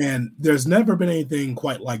 And there's never been anything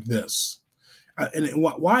quite like this.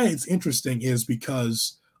 Why it's interesting is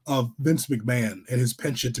because of Vince McMahon and his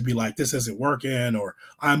penchant to be like, this isn't working, or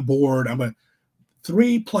I'm bored.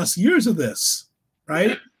 3+ years of this,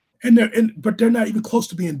 right? But they're not even close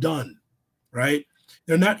to being done, right?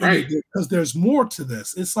 They're not, because there's more to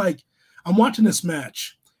this. It's like I'm watching this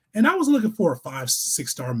match, and I was looking for a 5-6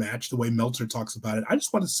 star match the way Meltzer talks about it. I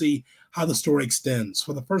just want to see how the story extends.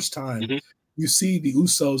 For the first time, you see the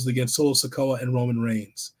Usos against Solo Sikoa and Roman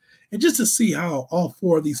Reigns, and just to see how all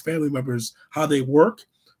 4 of these family members, how they work,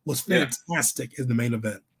 was fantastic in the main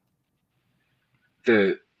event.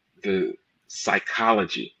 The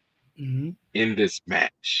psychology in this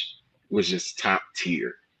match was just top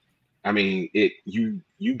tier. I mean, you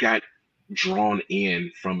got drawn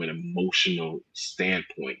in from an emotional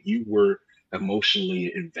standpoint. You were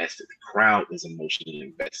emotionally invested. The crowd was emotionally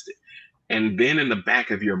invested. And then in the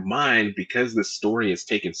back of your mind, because the story has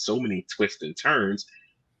taken so many twists and turns,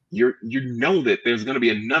 you know that there's going to be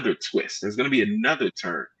another twist. There's going to be another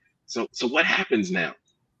turn. So what happens now?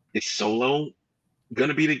 Is Solo going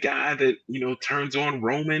to be the guy that turns on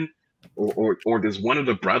Roman, or does one of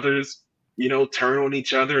the brothers turn on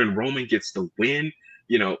each other and Roman gets the win?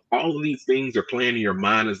 All of these things are playing in your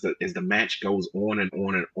mind as the match goes on and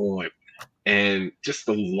on and on. And just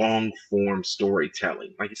the long form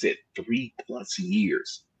storytelling, like you said, 3+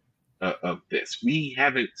 years of this. We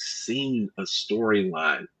haven't seen a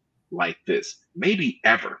storyline like this, maybe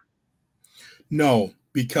ever. No,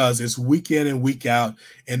 because it's week in and week out,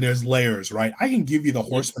 and there's layers, right? I can give you the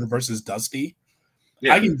Horseman versus Dusty.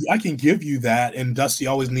 Yeah. I can give you that, and Dusty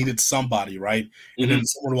always needed somebody, right? And then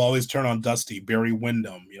someone will always turn on Dusty, Barry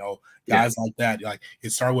Windham, guys like that. Like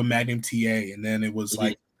it started with Magnum TA, and then it was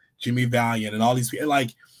like Jimmy Valiant and all these people.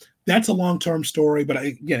 Like that's a long-term story, but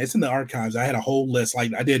again, it's in the archives. I had a whole list.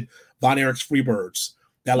 Like I did Von Erich's Freebirds.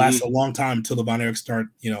 That lasted a long time until the Von Erich start,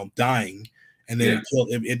 dying, and then it killed.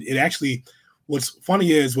 It actually. What's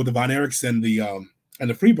funny is with the Von Erichs and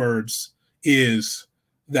the Freebirds is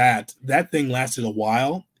that thing lasted a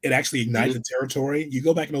while. It actually ignited the territory. You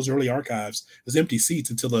go back in those early archives, there's empty seats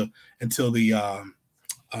until the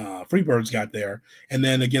Freebirds got there, and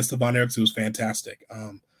then against the Von Erichs, it was fantastic.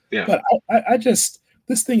 But I just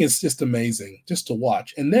this thing is just amazing just to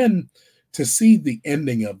watch, and then to see the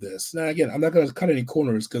ending of this. Now again, I'm not going to cut any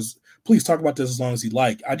corners because please talk about this as long as you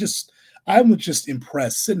like. I was just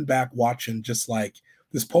impressed sitting back watching just like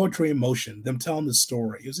this poetry in motion, them telling the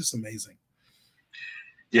story. It was just amazing.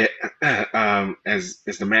 Yeah. As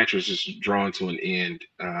the match was just drawn to an end,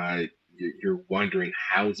 you're wondering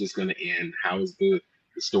how is this going to end? How is the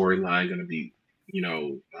storyline going to be,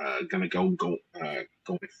 going to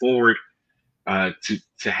going forward?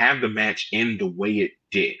 To have the match end the way it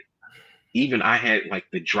did, even I had like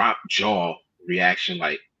the drop jaw reaction,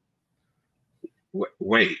 like,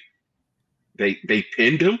 wait. They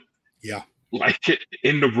pinned him, like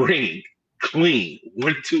in the ring, clean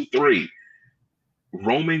 1, 2, 3.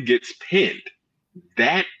 Roman gets pinned.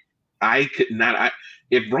 That I could not.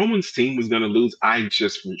 If Roman's team was going to lose, I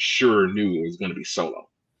just for sure knew it was going to be Solo.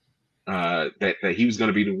 That he was going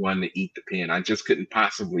to be the one to eat the pin. I just couldn't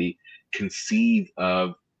possibly conceive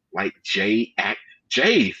of like Jay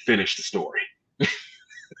finished the story.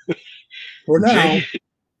 For now.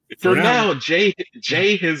 For now, Jay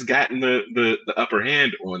has gotten the upper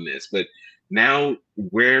hand on this, but now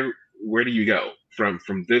where do you go from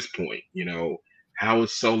this point? How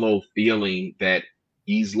is Solo feeling that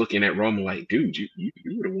he's looking at Roman like, dude, you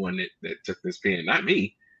were the one that took this pin, not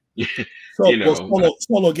me.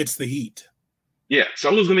 Solo gets the heat. Yeah,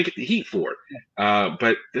 Solo's gonna get the heat for it.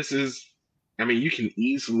 But this is, you can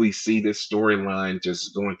easily see this storyline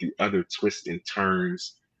just going through other twists and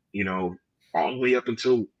turns, all the way up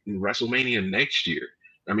until WrestleMania next year.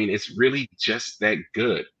 It's really just that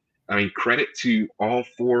good. Credit to all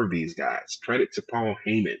 4 of these guys. Credit to Paul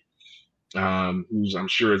Heyman, who's I'm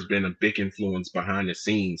sure has been a big influence behind the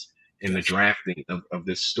scenes in the drafting of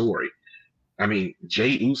this story. Jay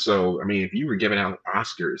Uso, if you were giving out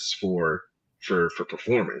Oscars for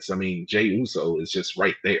performance, Jay Uso is just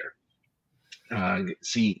right there.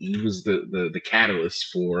 He was the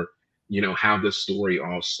catalyst for how this story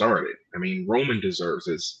all started. Roman deserves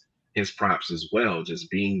his props as well, just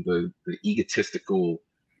being the egotistical,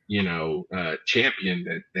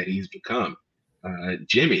 champion that he's become.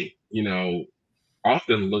 Jimmy,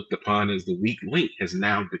 often looked upon as the weak link, has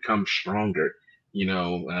now become stronger,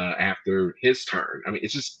 after his turn.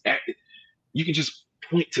 It's just, you can just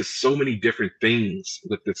point to so many different things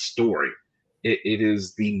with this story. It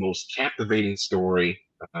is the most captivating story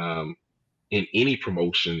in any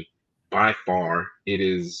promotion. By far, it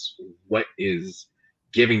is what is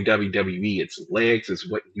giving WWE its legs.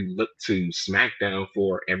 Is what you look to SmackDown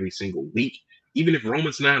for every single week, even if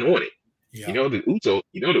Roman's not on it. Yeah. The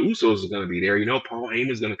Usos are going to be there. Paul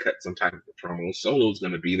Heyman's going to cut some type of a promo. Solo's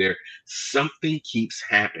going to be there. Something keeps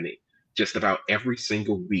happening just about every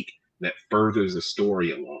single week that furthers the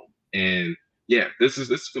story along. And yeah, this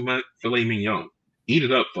is for my filet mignon. Eat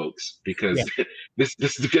it up, folks, because this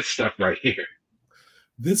is the good stuff right here.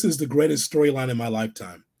 This is the greatest storyline in my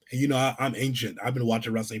lifetime. And I'm ancient. I've been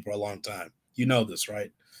watching wrestling for a long time. You know this,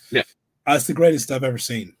 right? Yeah. It's the greatest I've ever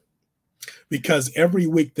seen. Because every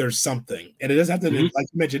week there's something. And it doesn't have to, like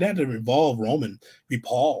you mentioned, it had to involve Roman, be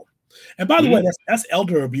Paul. And by the way, that's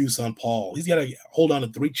elder abuse on Paul. He's got to hold on to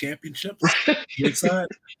 3 championships. That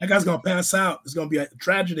guy's going to pass out. It's going to be a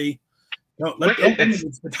tragedy. No,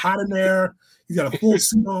 it's hot in there. He's got a full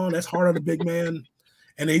suit on. That's hard on the big man.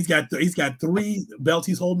 And he's got 3 belts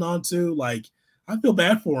he's holding on to. Like, I feel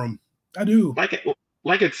bad for him. I do.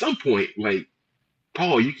 Like at some point, like,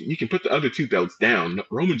 Paul, you can put the other 2 belts down.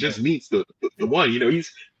 Roman just needs the one.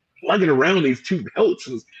 He's lugging around these 2 belts.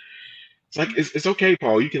 It's like it's okay,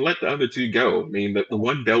 Paul. You can let the other 2 go. I mean, the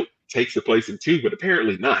one belt takes the place of 2, but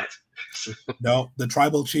apparently not. No, the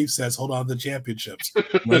tribal chief says, "Hold on to the championships.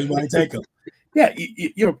 Where you want to take them?" Yeah,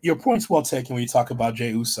 your point's well taken when you talk about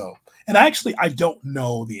Jey Uso. And I don't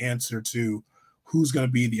know the answer to who's going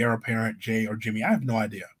to be the heir apparent, Jey or Jimmy. I have no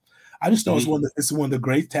idea. I just know it's one of the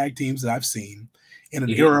great tag teams that I've seen in an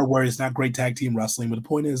era where it's not great tag team wrestling. But the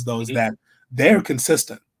point is, though, is that they're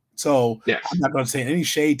consistent. So I'm not going to say any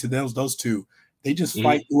shade to those 2. They just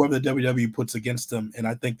fight whoever the WWE puts against them, and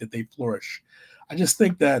I think that they flourish. I just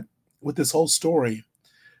think that with this whole story,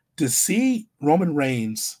 to see Roman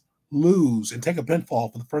Reigns lose and take a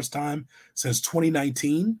pinfall for the first time since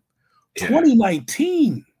 2019. Yeah.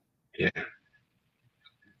 2019. Yeah.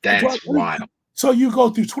 That's wild. So you go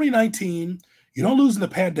through 2019, you don't lose in the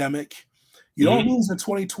pandemic, you don't lose in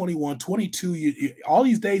 2021, 22, you all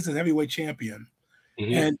these days as heavyweight champion,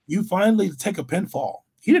 and you finally take a pinfall.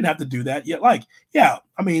 He didn't have to do that yet. Like, yeah,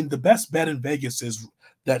 I mean, the best bet in Vegas is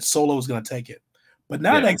that Solo is going to take it. But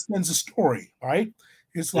now that extends the story, right?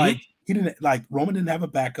 It's like Roman didn't have a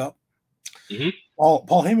backup. Paul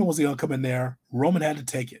Heyman was going to come in there. Roman had to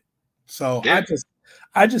take it. So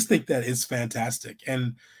I just think that is fantastic,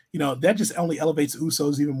 and that just only elevates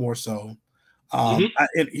Usos even more so.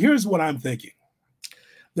 And here's what I'm thinking: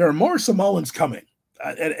 there are more Samoans coming,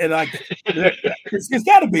 and like it's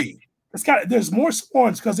got to be. There's more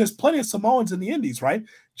Samoans because there's plenty of Samoans in the Indies, right?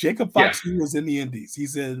 Jacob Fox was in the Indies.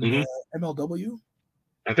 He's in MLW.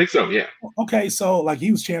 I think so. Yeah. Okay, so like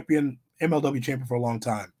he was MLW champion for a long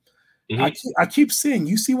time. I keep seeing.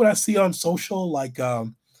 You see what I see on social, like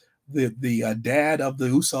the dad of the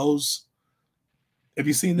Usos. Have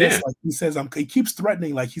you seen this? Like he says, he keeps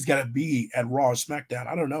threatening, like he's got to be at Raw or SmackDown.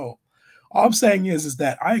 I don't know. All I'm saying is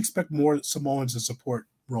that I expect more Samoans to support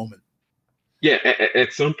Roman. Yeah,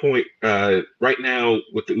 at some point, right now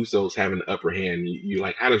with the Usos having the upper hand, you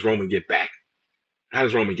like, how does Roman get back? How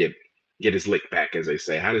does Roman get his lick back, as they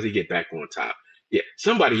say? How does he get back on top? Yeah,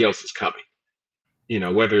 somebody else is coming.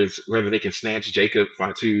 Whether they can snatch Jacob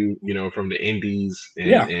Fatu, from the Indies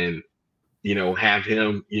and have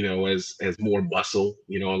him, as more muscle,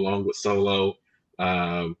 along with Solo.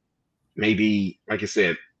 Maybe, like I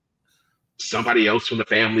said, somebody else from the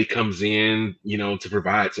family comes in, to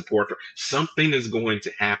provide support. Something is going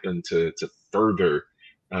to happen to further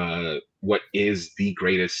what is the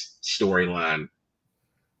greatest storyline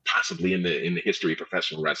possibly in the history of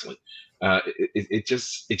professional wrestling. It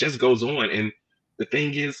just goes on, and the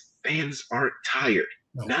thing is, fans aren't tired.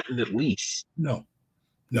 No. Not in the least. No.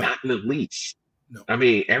 Not in the least. No. I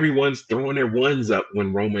mean, everyone's throwing their ones up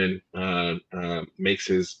when Roman makes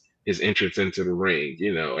his entrance into the ring.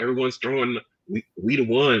 Everyone's throwing we the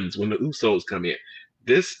ones when the Usos come in.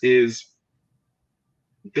 This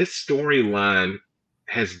storyline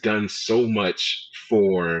has done so much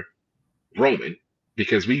for Roman,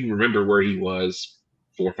 because we remember where he was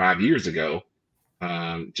 4 or 5 years ago,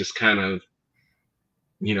 just kind of,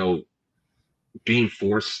 being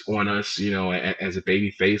forced on us, as a baby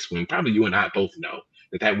face, when probably you and I both know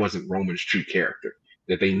that wasn't Roman's true character,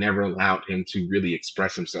 that they never allowed him to really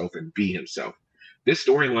express himself and be himself. This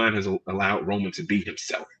storyline has allowed Roman to be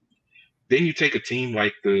himself. Then you take a team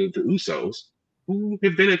like the Usos, who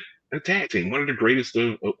have been a tag team, one of the greatest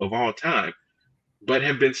of all time, but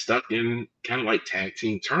have been stuck in kind of like tag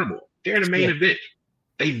team turmoil. They're the main event.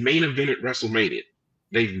 They've main evented WrestleMania.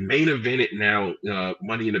 They've main evented now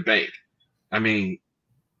Money in the Bank. I mean,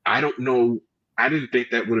 I don't know. I didn't think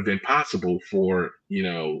that would have been possible for,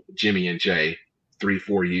 Jimmy and Jey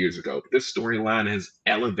 3-4 years ago. But this storyline has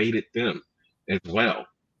elevated them as well.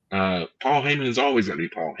 Paul Heyman is always going to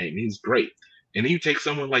be Paul Heyman. He's great. And then you take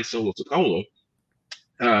someone like Solo Sikoa,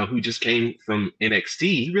 who just came from NXT.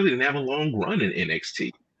 He really didn't have a long run in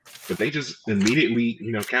NXT. But they just immediately,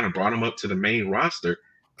 kind of brought him up to the main roster.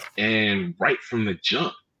 And right from the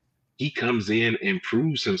jump, he comes in and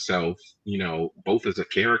proves himself, both as a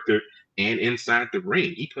character and inside the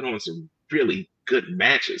ring. He put on some really good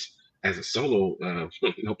matches as a solo,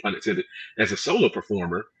 no pun intended, as a solo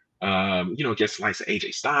performer, against like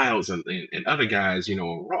AJ Styles and other guys,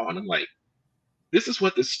 on Raw. And I'm like, this is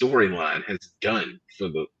what the storyline has done for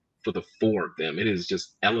the 4 of them. It has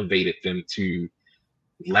just elevated them to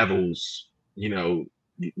levels,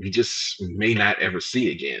 we just may not ever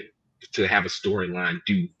see again, to have a storyline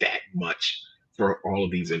do that much for all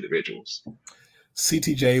of these individuals.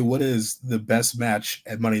 CTJ, what is the best match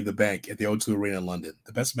at Money in the Bank at the O2 Arena in London?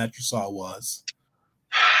 The best match you saw was?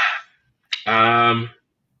 I'm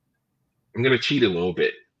going to cheat a little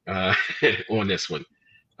bit on this one.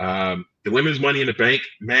 The women's Money in the Bank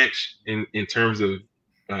match, in terms of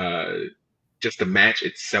just the match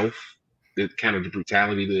itself, the kind of the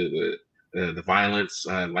brutality, the violence,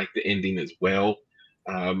 like the ending as well.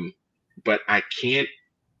 But I can't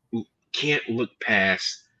look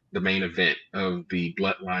past the main event of the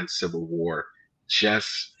Bloodline Civil War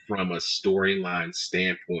just from a storyline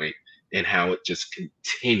standpoint and how it just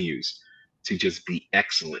continues to just be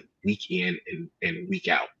excellent week in and week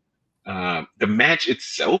out. The match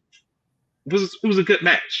itself was a good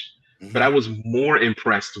match, but I was more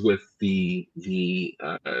impressed with the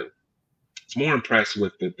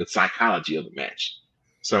psychology of the match.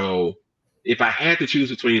 So if I had to choose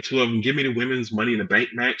between the two of them, give me the women's Money in the Bank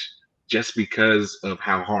match, just because of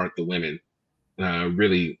how hard the women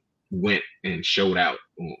really went and showed out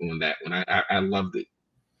on that one. I loved it.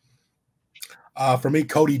 For me,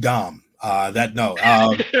 Cody Dom. No.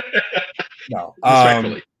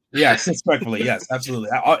 Respectfully. Yes, respectfully. Yes, absolutely.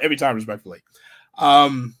 Every time, respectfully.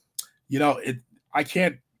 I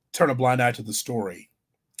can't turn a blind eye to the story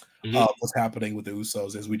of what's happening with the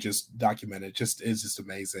Usos, as we just documented. It's just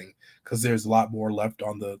amazing, because there's a lot more left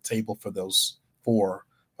on the table for those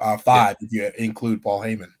five, if you include Paul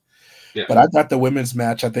Heyman. Yeah. But I thought the women's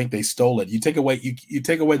match, I think they stole it. You take away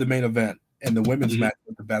the main event, and the women's match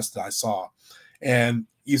was the best that I saw. And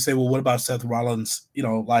you say, well, what about Seth Rollins? It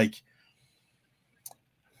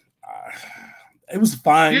was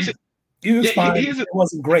fine. It was fine. It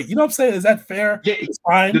wasn't great. You know what I'm saying? Is that fair? Yeah, it's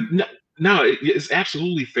fine. No, it's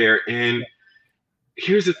absolutely fair. And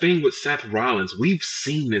here's the thing with Seth Rollins. We've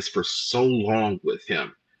seen this for so long with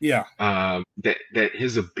him. Yeah. That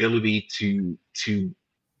his ability to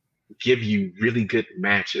give you really good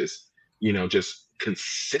matches, just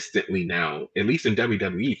consistently now, at least in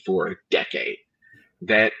WWE for a decade,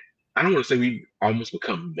 that I don't want to say we almost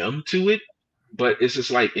become numb to it, but it's just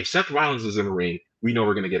like, if Seth Rollins is in the ring, we know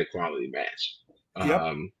we're going to get a quality match.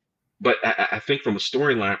 Yep. But I think from a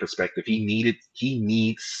storyline perspective, he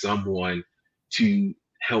needs someone to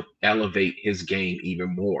help elevate his game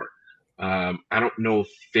even more. I don't know if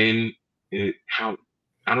Finn, I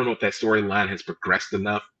don't know if that storyline has progressed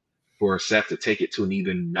enough for Seth to take it to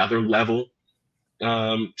another level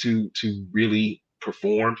to really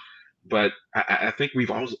perform. But I think we've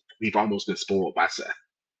almost been spoiled by Seth.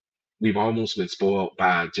 We've almost been spoiled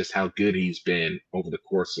by just how good he's been over the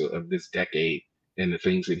course of this decade and the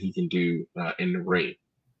things that he can do in the ring.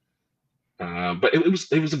 But it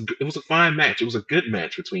was a fine match. It was a good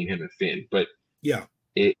match between him and Finn. But yeah,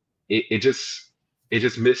 it just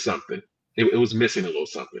missed something. It was missing a little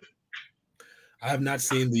something. I have not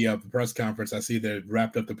seen the press conference. I see they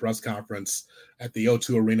wrapped up the press conference at the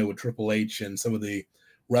O2 Arena with Triple H and some of the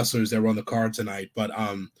wrestlers that were on the card tonight. But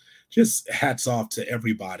just hats off to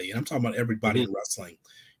everybody. And I'm talking about everybody in wrestling.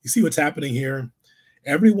 You see what's happening here?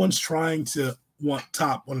 Everyone's trying to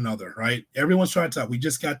top one another, right? Everyone's trying to top. We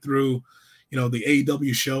just got through, the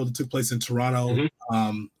AEW show that took place in Toronto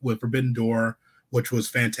with Forbidden Door, which was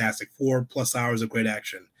fantastic. 4+ hours of great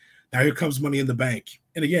action. Now here comes Money in the Bank.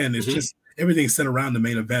 And again, it's just everything centered around the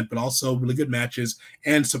main event, but also really good matches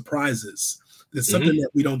and surprises. There's something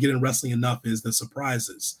that we don't get in wrestling enough, is the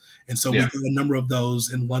surprises. And so we did a number of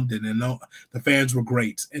those in London, and the fans were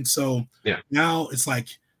great. And so now it's like,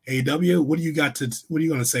 AEW, what are you going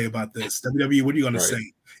to say about this? WWE, what are you going to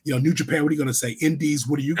say? New Japan, what are you going to say? Indies,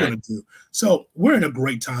 what are you going to do? So we're in a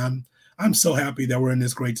great time. I'm so happy that we're in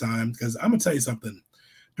this great time, because I'm going to tell you something.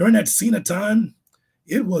 During that Cena time,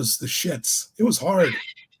 it was the shits. It was hard.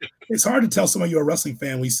 It's hard to tell somebody you're a wrestling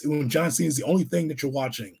fan when John Cena is the only thing that you're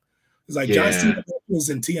watching. It's like John Cena was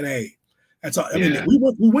in TNA. That's all. I mean,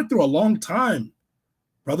 we went through a long time,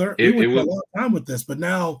 brother. We went through a long time with this, but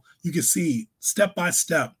now you can see step by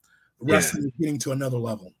step wrestling is getting to another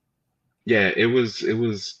level. Yeah, it was.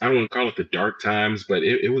 I don't want to call it the dark times, but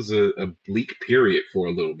it was a bleak period for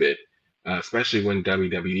a little bit, especially when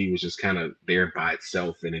WWE was just kind of there by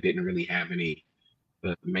itself and it didn't really have any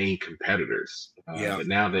main competitors. But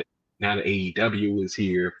now that AEW is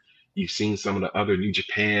here, you've seen some of the other New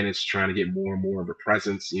Japan is trying to get more and more of a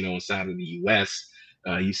presence, inside of the US.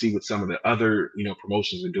 You see what some of the other,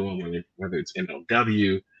 promotions are doing, whether it's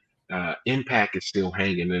MLW, Impact is still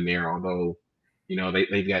hanging in there, although,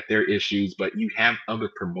 they've got their issues, but you have other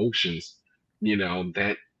promotions,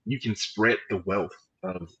 that you can spread the wealth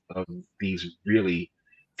of these really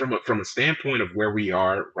from a standpoint of where we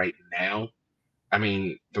are right now. I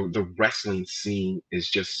mean, the wrestling scene is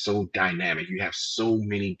just so dynamic. You have so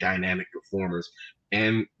many dynamic performers,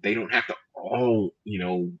 and they don't have to all,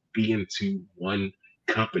 be into one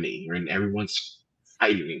company, and everyone's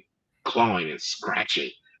fighting and clawing and scratching,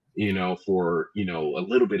 for, a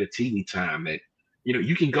little bit of TV time that,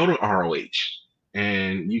 you can go to ROH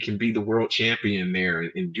and you can be the world champion there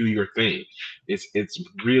and do your thing. It's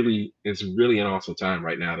really an awesome time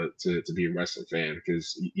right now to be a wrestling fan,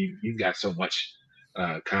 because you've got so much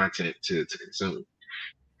content to consume.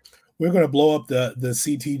 We're going to blow up the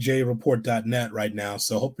ctjreport.net right now.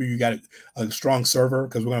 So hopefully you got a strong server,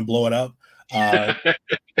 because we're going to blow it up.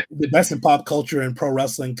 The best in pop culture and pro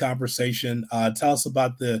wrestling conversation. Tell us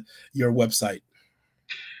about your website.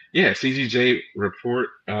 Yeah, CTJ Report.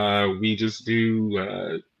 We just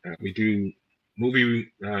do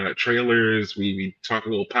movie trailers. We talk a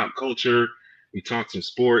little pop culture. We talk some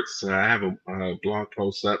sports. I have a blog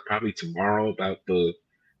post up probably tomorrow about the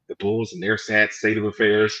Bulls and their sad state of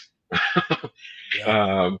affairs.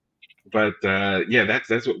 Yeah.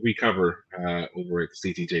 That's what we cover over at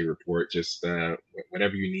the CTJ Report. Just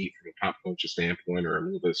whatever you need from a pop culture standpoint or a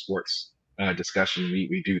little bit of sports discussion,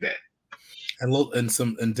 we do that.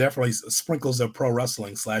 And definitely sprinkles of pro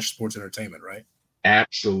wrestling / sports entertainment, right?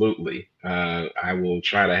 Absolutely. I will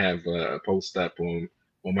try to have a post up on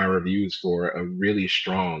my reviews for a really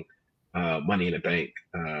strong Money in the Bank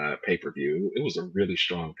pay-per-view. It was a really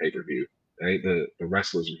strong pay-per-view. Right? The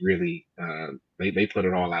wrestlers really they put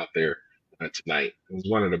it all out there tonight. It was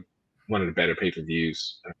one of the better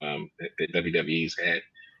pay-per-views that WWE's had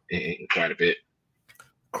in quite a bit.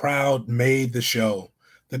 Crowd made the show.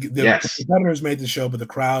 The competitors made the show, but the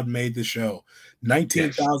crowd made the show.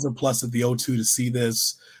 19,000 plus at the O2 to see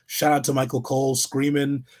this. Shout out to Michael Cole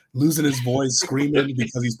screaming, losing his voice, screaming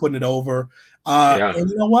because he's putting it over. And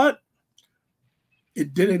you know what? They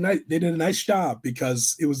did a nice job,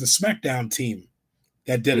 because it was the SmackDown team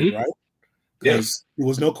that did it, right? Because there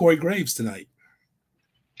was no Corey Graves tonight.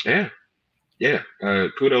 Yeah.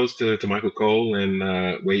 Kudos to Michael Cole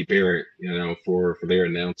and Wade Barrett, for their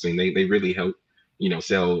announcing. They really helped,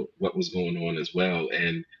 sell what was going on as well.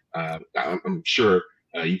 And I'm sure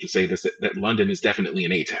you can say this, that London is definitely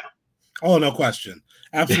an A-town. Oh, no question.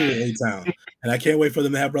 Absolutely A-town. And I can't wait for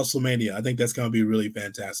them to have WrestleMania. I think that's going to be really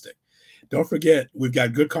fantastic. Don't forget, we've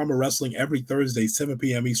got Good Karma Wrestling every Thursday, 7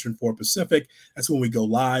 p.m. Eastern, 4 Pacific. That's when we go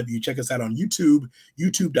live. You check us out on YouTube,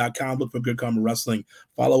 youtube.com. Look for Good Karma Wrestling.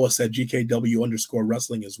 Follow us at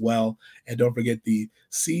GKW_wrestling as well. And don't forget the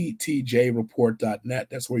ctjreport.net.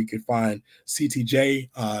 That's where you can find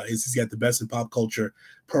CTJ. He's got the best in pop culture,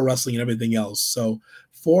 pro wrestling, and everything else. So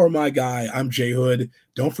for my guy, I'm Jay Hood.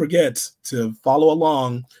 Don't forget to follow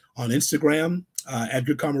along on Instagram at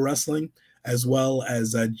Good Karma Wrestling, as well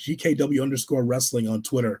as GKW_wrestling on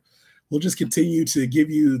Twitter. We'll just continue to give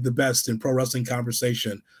you the best in pro wrestling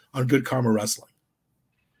conversation on Good Karma Wrestling.